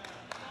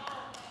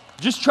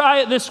 Just try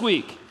it this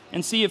week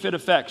and see if it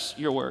affects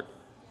your work.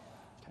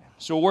 Okay.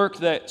 So work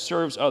that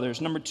serves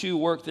others. Number 2,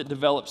 work that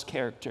develops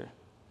character.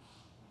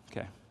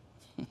 Okay.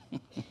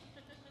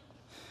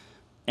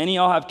 Any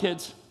of y'all have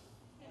kids?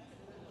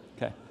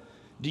 Okay.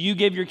 Do you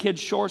give your kids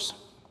chores?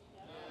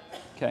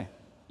 Okay.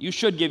 You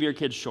should give your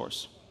kids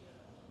chores.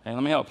 Hey,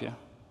 let me help you.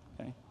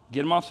 Okay.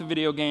 Get them off the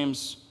video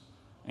games.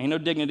 Ain't no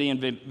dignity in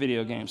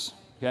video games.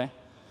 Okay.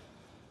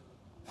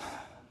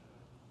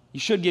 You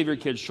should give your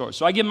kids chores.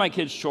 So I give my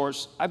kids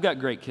chores. I've got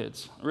great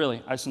kids.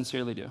 Really, I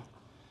sincerely do.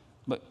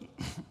 But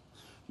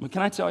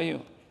can I tell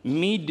you,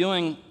 me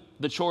doing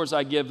the chores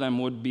I give them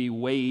would be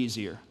way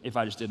easier if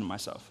I just did it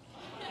myself.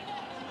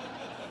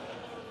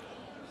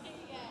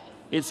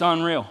 It's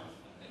unreal.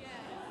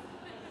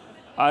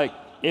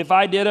 If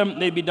I did them,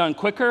 they'd be done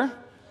quicker.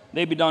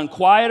 They'd be done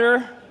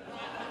quieter.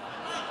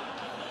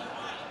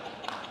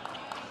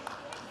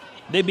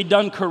 They'd be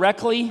done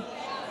correctly.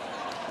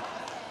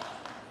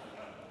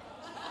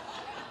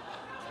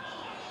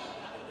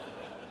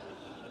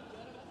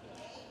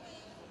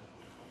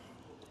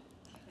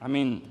 I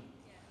mean,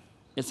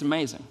 it's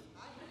amazing.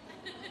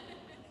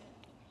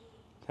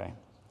 Okay.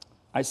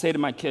 I say to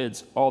my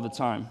kids all the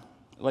time,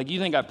 like, you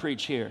think I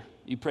preach here.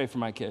 You pray for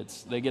my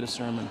kids. They get a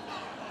sermon.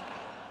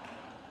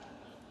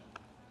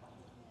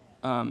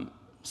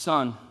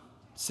 Son,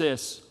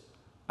 sis,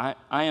 I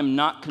am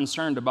not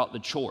concerned about the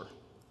chore.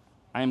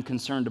 I am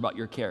concerned about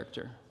your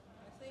character.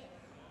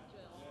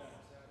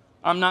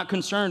 I'm not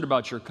concerned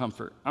about your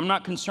comfort. I'm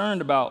not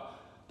concerned about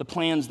the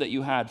plans that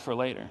you had for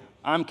later.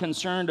 I'm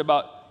concerned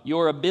about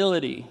your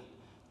ability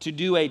to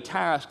do a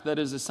task that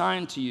is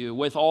assigned to you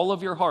with all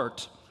of your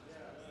heart,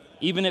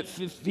 even if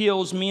it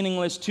feels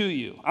meaningless to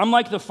you. I'm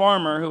like the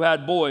farmer who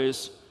had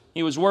boys.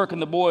 He was working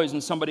the boys,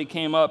 and somebody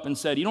came up and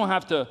said, you don't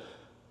have to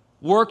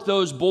work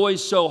those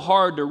boys so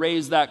hard to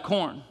raise that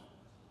corn.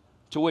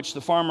 To which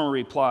the farmer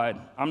replied,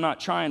 I'm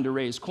not trying to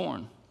raise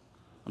corn.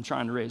 I'm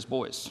trying to raise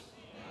boys.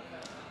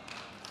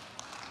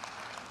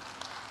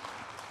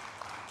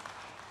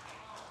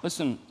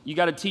 Listen, you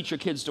got to teach your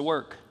kids to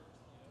work.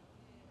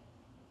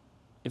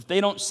 If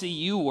they don't see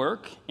you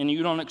work and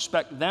you don't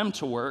expect them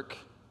to work,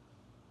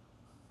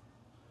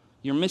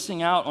 you're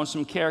missing out on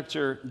some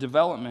character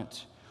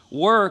development.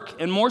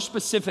 Work, and more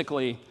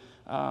specifically,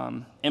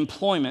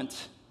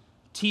 employment,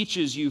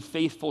 teaches you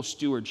faithful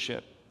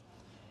stewardship.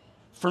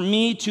 For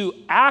me to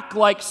act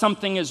like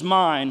something is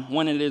mine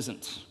when it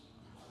isn't.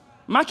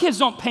 My kids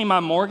don't pay my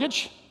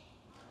mortgage.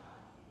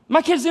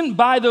 My kids didn't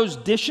buy those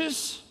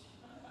dishes.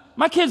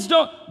 My kids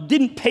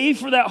didn't pay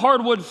for that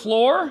hardwood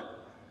floor.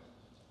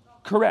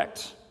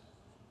 Correct.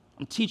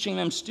 I'm teaching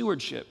them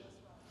stewardship.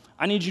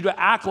 I need you to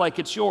act like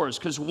it's yours,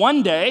 because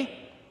one day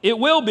it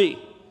will be.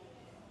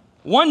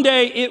 One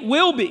day it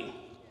will be.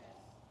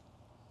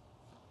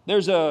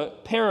 There's a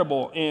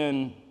parable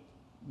in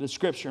the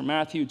scripture,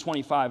 Matthew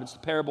 25. It's the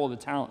parable of the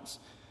talents.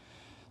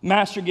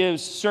 Master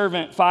gives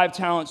servant 5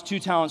 talents, 2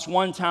 talents,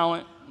 1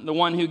 talent. The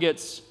one who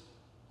gets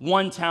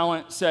 1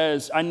 talent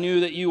says, I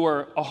knew that you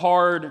were a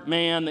hard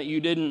man, that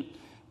you didn't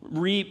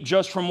reap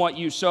just from what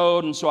you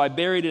sowed, and so I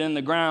buried it in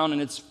the ground.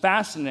 And it's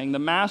fascinating. The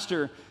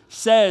master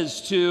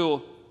says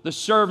to the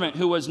servant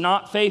who was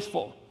not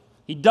faithful,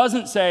 he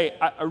doesn't say,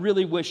 I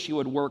really wish you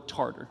had worked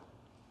harder.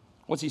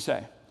 What's he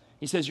say?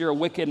 He says, you're a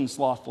wicked and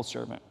slothful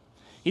servant.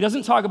 He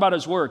doesn't talk about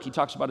his work, he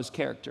talks about his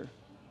character.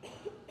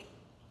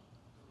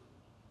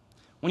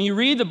 When you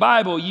read the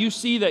Bible, you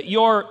see that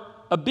your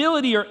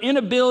ability or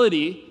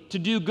inability to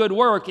do good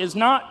work is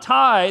not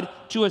tied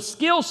to a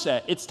skill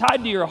set. It's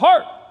tied to your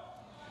heart.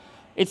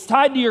 It's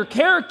tied to your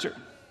character.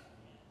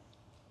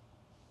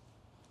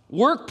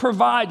 Work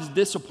provides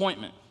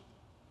disappointment.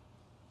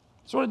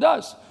 That's what it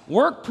does.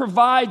 Work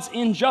provides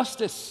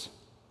injustice.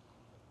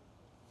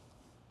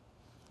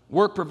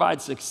 Work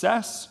provides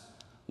success.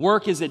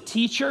 Work is a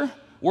teacher.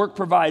 Work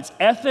provides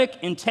ethic,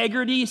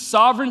 integrity,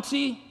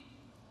 sovereignty.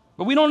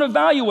 But we don't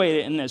evaluate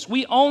it in this.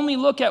 We only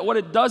look at what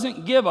it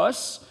doesn't give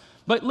us.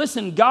 But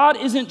listen, God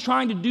isn't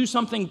trying to do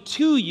something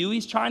to you.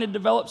 He's trying to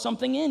develop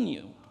something in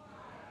you.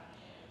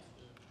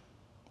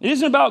 It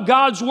isn't about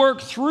God's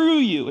work through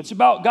you. It's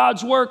about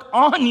God's work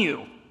on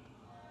you.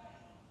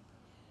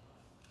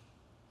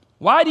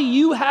 Why do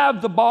you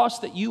have the boss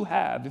that you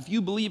have? If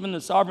you believe in the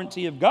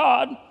sovereignty of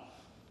God,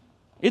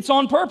 it's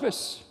on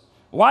purpose.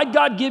 Why'd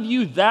God give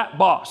you that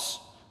boss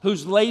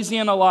who's lazy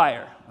and a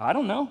liar? I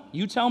don't know.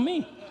 You tell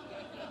me.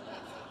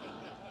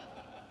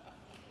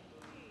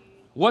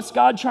 What's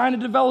God trying to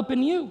develop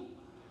in you?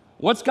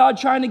 What's God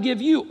trying to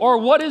give you? Or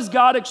what is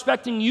God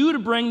expecting you to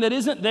bring that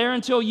isn't there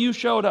until you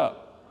showed up?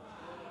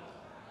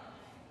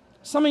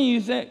 Some of you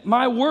think,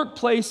 my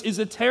workplace is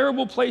a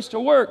terrible place to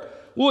work.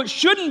 Well, it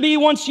shouldn't be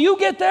once you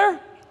get there.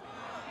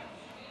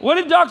 What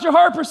did Dr.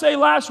 Harper say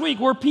last week?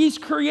 We're peace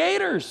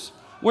creators.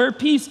 Where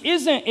peace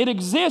isn't, it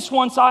exists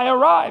once I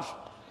arrive.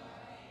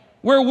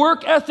 Where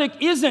work ethic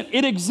isn't,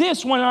 it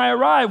exists when I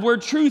arrive. Where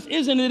truth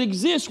isn't, it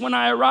exists when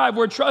I arrive.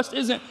 Where trust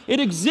isn't, it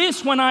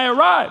exists when I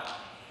arrive.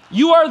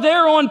 You are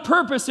there on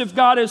purpose if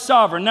God is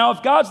sovereign. Now,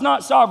 if God's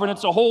not sovereign,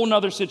 it's a whole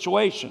nother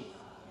situation.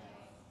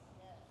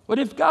 But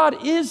if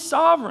God is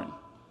sovereign,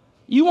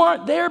 you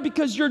aren't there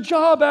because your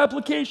job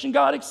application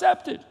got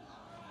accepted.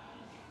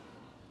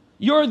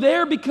 You're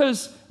there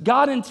because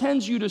God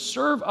intends you to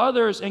serve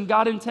others, and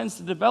God intends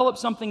to develop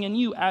something in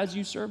you as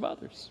you serve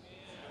others.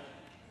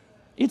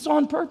 It's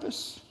on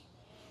purpose.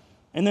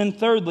 And then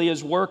thirdly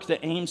is work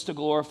that aims to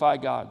glorify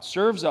God,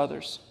 serves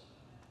others,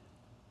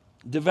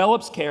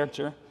 develops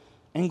character,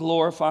 and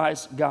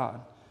glorifies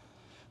God.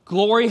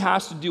 Glory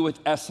has to do with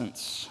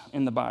essence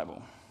in the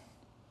Bible.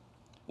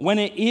 When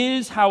it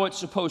is how it's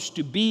supposed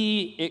to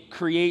be, it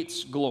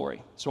creates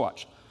glory. So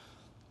watch.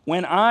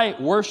 When I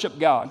worship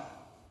God,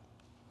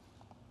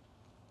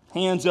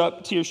 hands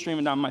up, tears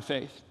streaming down my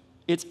face,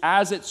 it's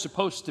as it's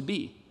supposed to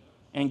be,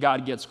 and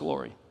God gets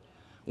glory.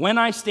 When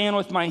I stand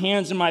with my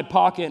hands in my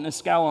pocket and a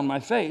scowl on my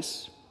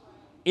face,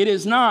 it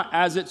is not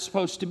as it's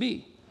supposed to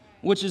be,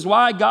 which is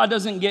why God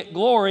doesn't get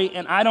glory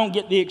and I don't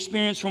get the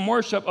experience from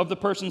worship of the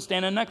person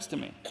standing next to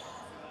me.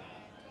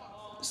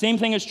 Same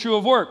thing is true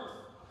of work.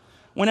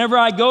 Whenever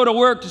I go to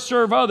work to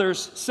serve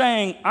others,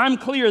 saying, I'm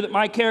clear that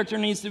my character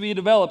needs to be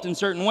developed in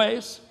certain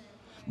ways,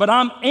 but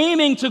I'm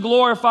aiming to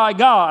glorify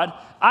God,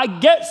 I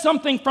get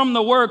something from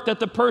the work that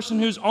the person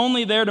who's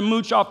only there to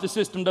mooch off the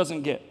system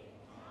doesn't get.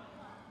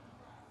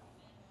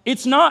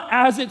 It's not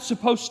as it's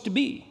supposed to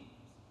be.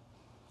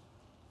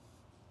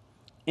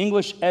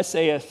 English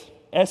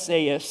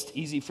essayist,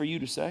 easy for you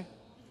to say,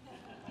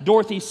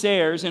 Dorothy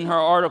Sayers, in her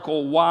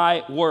article,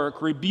 Why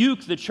Work,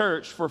 rebuked the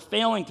church for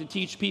failing to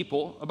teach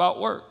people about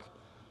work.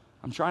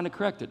 I'm trying to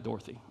correct it,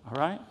 Dorothy, all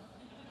right?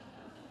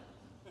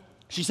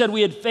 She said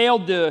we had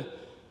failed to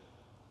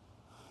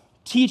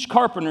teach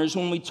carpenters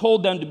when we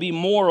told them to be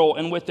moral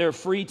and with their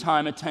free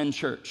time attend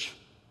church.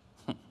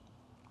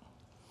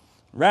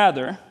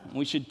 Rather,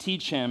 we should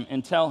teach him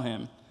and tell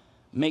him,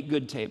 make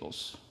good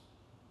tables.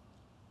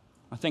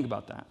 Now think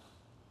about that.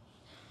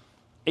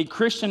 A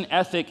Christian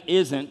ethic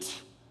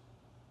isn't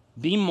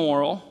be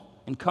moral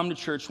and come to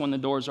church when the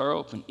doors are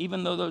open,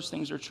 even though those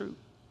things are true.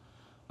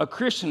 A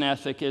Christian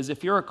ethic is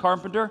if you're a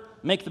carpenter,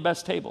 make the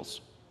best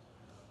tables.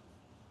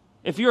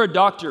 If you're a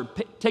doctor,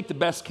 take the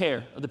best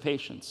care of the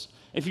patients.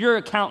 If you're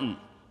an accountant,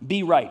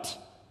 be right.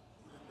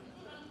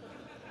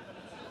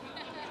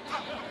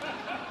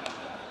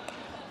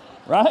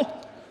 Right?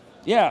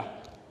 Yeah.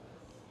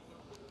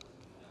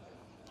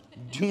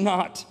 Do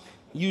not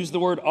use the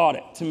word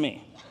audit to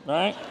me,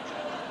 right?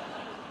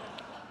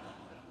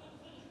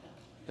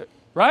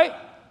 Right?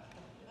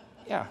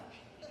 Yeah.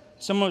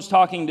 Someone was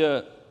talking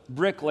to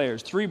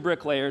bricklayers, 3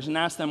 bricklayers, and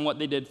asked them what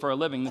they did for a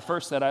living. The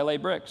first said, I lay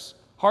bricks.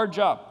 Hard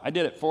job. I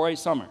did it 4 a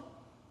summer,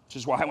 which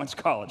is why I went to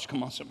college.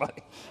 Come on,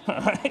 somebody. All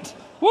right?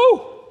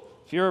 Woo!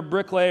 If you're a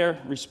bricklayer,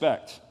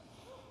 respect.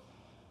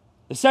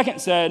 The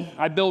second said,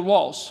 I build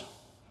walls.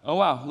 Oh,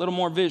 wow, a little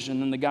more vision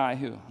than the guy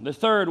who. The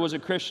third was a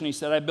Christian. He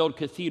said, I build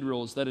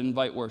cathedrals that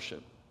invite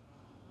worship.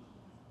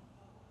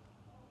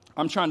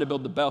 I'm trying to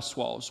build the best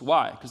walls.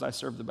 Why? Because I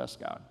serve the best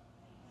God.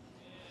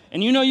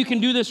 And you know you can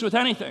do this with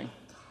anything.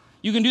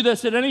 You can do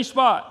this at any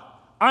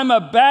spot. I'm a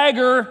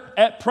bagger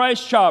at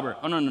Price Chopper.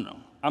 Oh, no.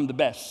 I'm the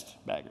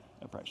best bagger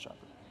at Price Chopper.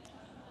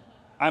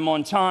 I'm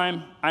on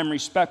time. I'm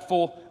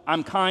respectful.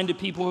 I'm kind to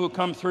people who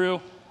come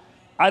through.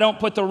 I don't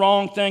put the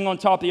wrong thing on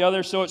top of the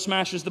other so it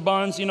smashes the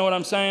buns. You know what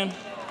I'm saying?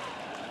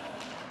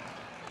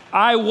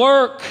 I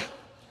work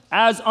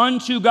as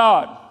unto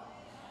God,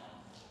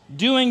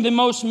 doing the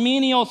most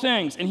menial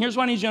things. And here's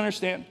what I need you to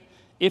understand.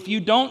 If you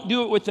don't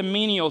do it with the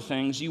menial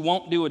things, you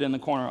won't do it in the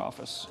corner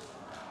office.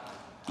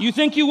 You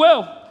think you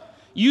will.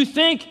 You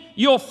think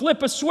you'll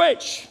flip a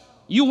switch.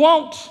 You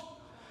won't.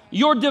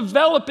 You're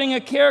developing a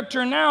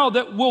character now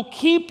that will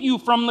keep you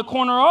from the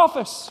corner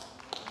office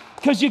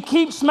because you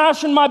keep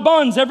smashing my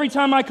buns every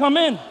time I come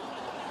in.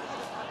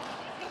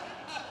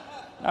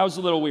 That was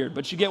a little weird,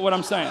 but you get what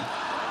I'm saying.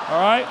 All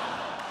right?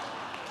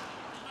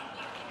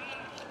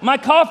 My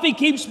coffee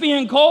keeps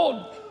being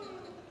cold.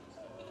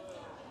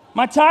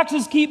 My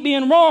taxes keep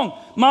being wrong.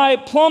 My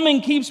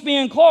plumbing keeps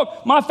being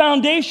clogged. My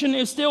foundation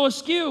is still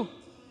askew.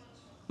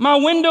 My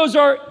windows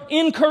are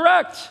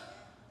incorrect.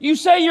 You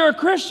say you're a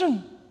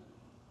Christian.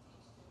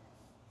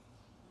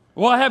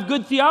 Well, I have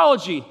good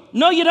theology.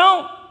 No, you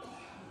don't.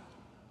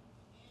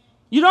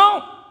 You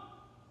don't.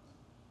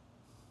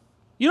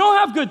 You don't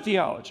have good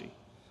theology.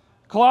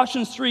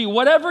 Colossians 3,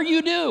 whatever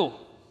you do.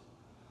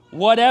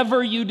 What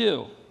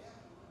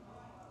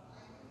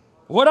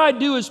I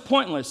do is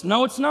pointless.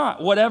 No, it's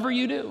not. Whatever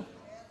you do.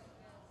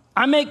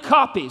 I make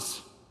copies.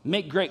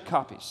 Make great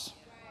copies.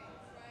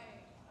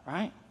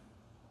 Right?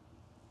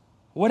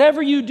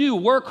 Whatever you do,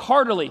 work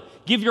heartily.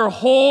 Give your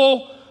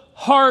whole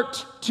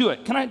heart to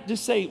it. Can I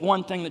just say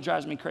one thing that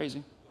drives me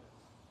crazy?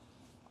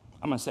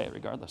 I'm going to say it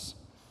regardless.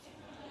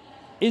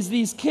 Is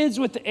these kids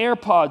with the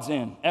AirPods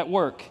in at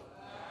work.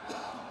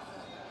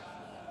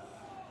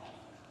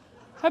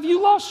 Have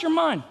you lost your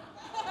mind?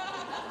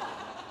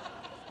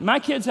 My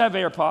kids have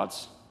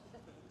AirPods.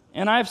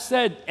 And I've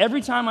said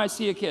every time I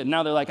see a kid,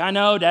 now they're like, I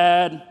know,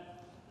 Dad.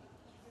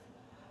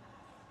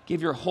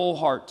 Give your whole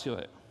heart to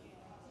it.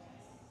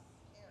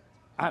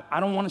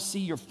 I don't want to see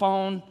your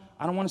phone.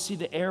 I don't want to see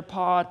the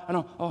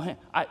AirPod.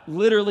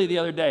 Literally the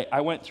other day, I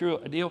went through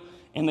a deal,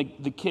 and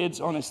the kid's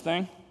on his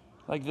thing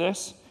like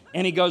this,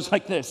 and he goes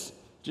like this,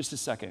 just a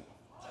second.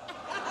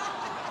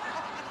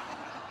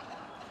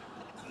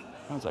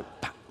 I was like,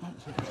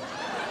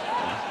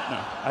 no,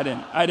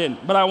 I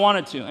didn't. But I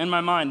wanted to. In my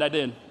mind, I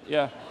did.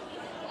 Yeah.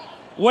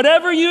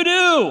 Whatever you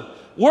do,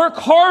 work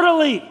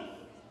heartily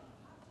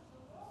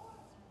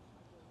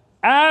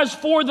as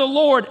for the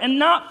Lord and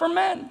not for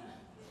men,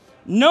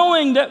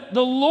 knowing that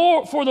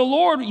for the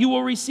Lord you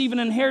will receive an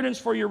inheritance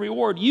for your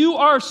reward. You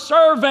are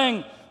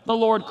serving the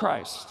Lord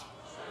Christ.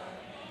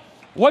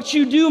 What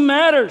you do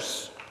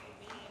matters,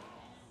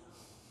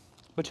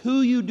 but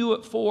who you do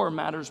it for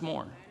matters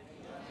more.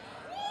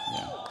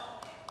 Yeah.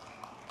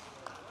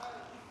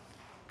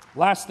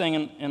 Last thing,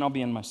 and I'll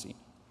be in my seat.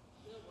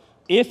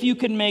 If you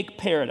could make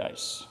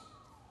paradise,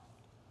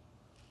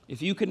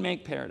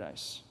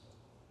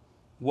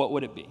 what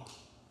would it be?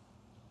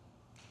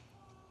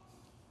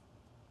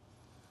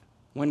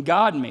 When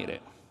God made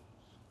it,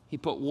 he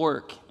put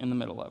work in the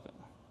middle of it.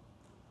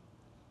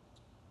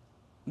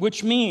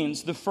 Which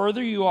means the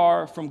further you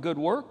are from good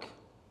work,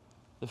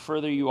 the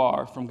further you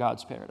are from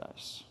God's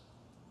paradise.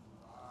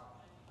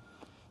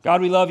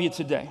 God, we love you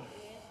today.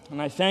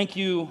 And I thank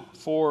you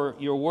for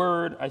your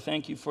word. I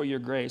thank you for your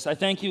grace. I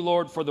thank you,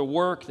 Lord, for the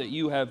work that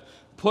you have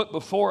put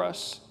before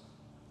us.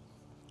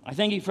 I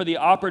thank you for the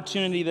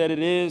opportunity that it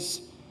is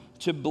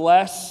to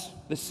bless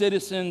the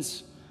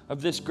citizens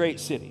of this great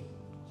city.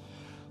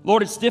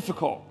 Lord, it's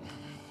difficult.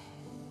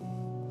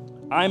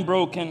 I'm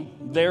broken.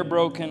 They're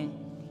broken.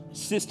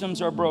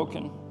 Systems are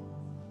broken.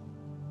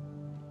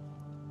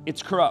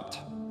 It's corrupt.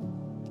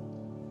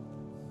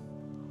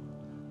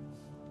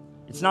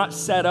 It's not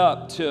set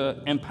up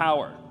to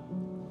empower.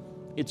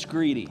 It's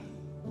greedy.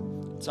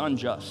 It's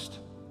unjust.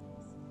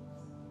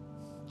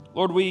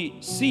 Lord, we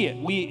see it.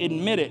 We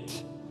admit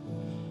it.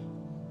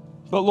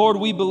 But Lord,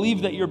 we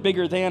believe that you're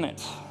bigger than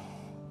it.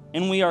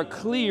 And we are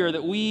clear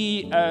that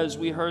we, as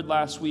we heard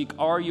last week,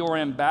 are your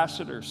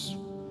ambassadors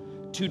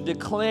to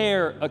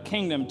declare a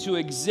kingdom, to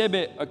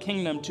exhibit a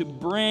kingdom, to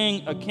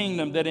bring a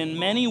kingdom that in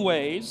many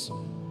ways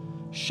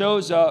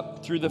shows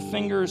up through the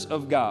fingers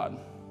of God,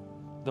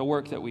 the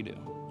work that we do.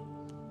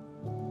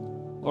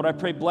 Lord, I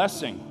pray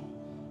blessing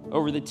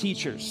over the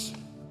teachers,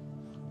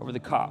 over the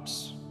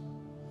cops,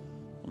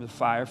 over the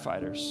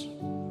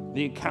firefighters,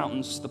 the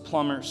accountants, the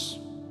plumbers,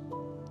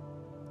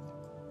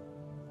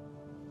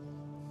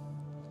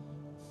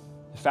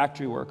 the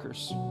factory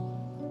workers,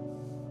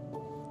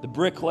 the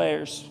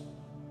bricklayers,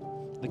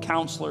 the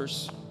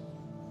counselors,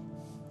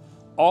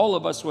 all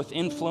of us with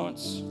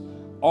influence,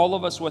 all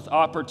of us with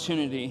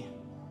opportunity.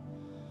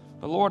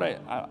 But Lord,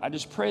 I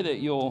just pray that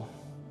you'll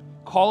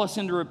call us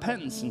into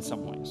repentance in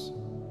some ways.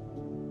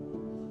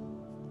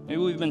 Maybe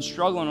we've been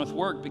struggling with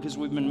work because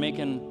we've been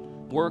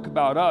making work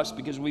about us,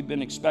 because we've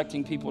been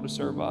expecting people to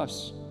serve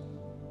us.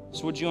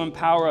 So would you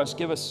empower us,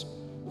 give us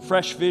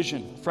fresh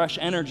vision, fresh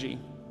energy,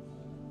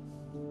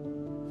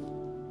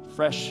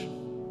 fresh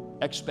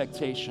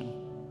expectation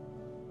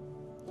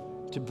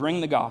to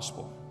bring the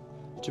gospel,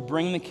 to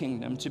bring the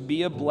kingdom, to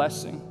be a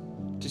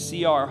blessing, to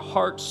see our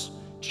hearts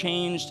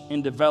changed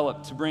and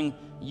developed, to bring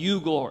you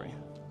glory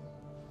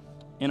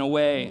in a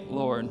way,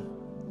 Lord,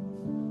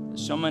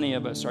 so many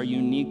of us are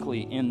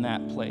uniquely in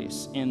that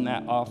place, in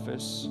that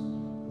office,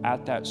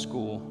 at that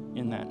school,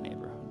 in that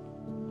neighborhood.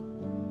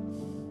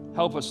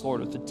 Help us,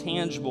 Lord, with the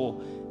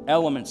tangible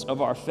elements of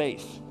our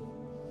faith,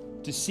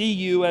 to see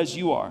you as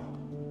you are,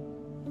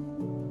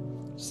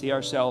 see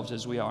ourselves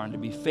as we are, and to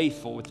be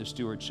faithful with the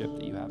stewardship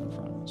that you have in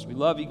front of us. We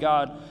love you,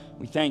 God.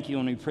 We thank you,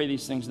 and we pray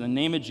these things in the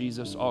name of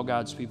Jesus. All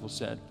God's people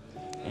said,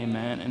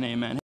 amen and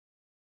amen.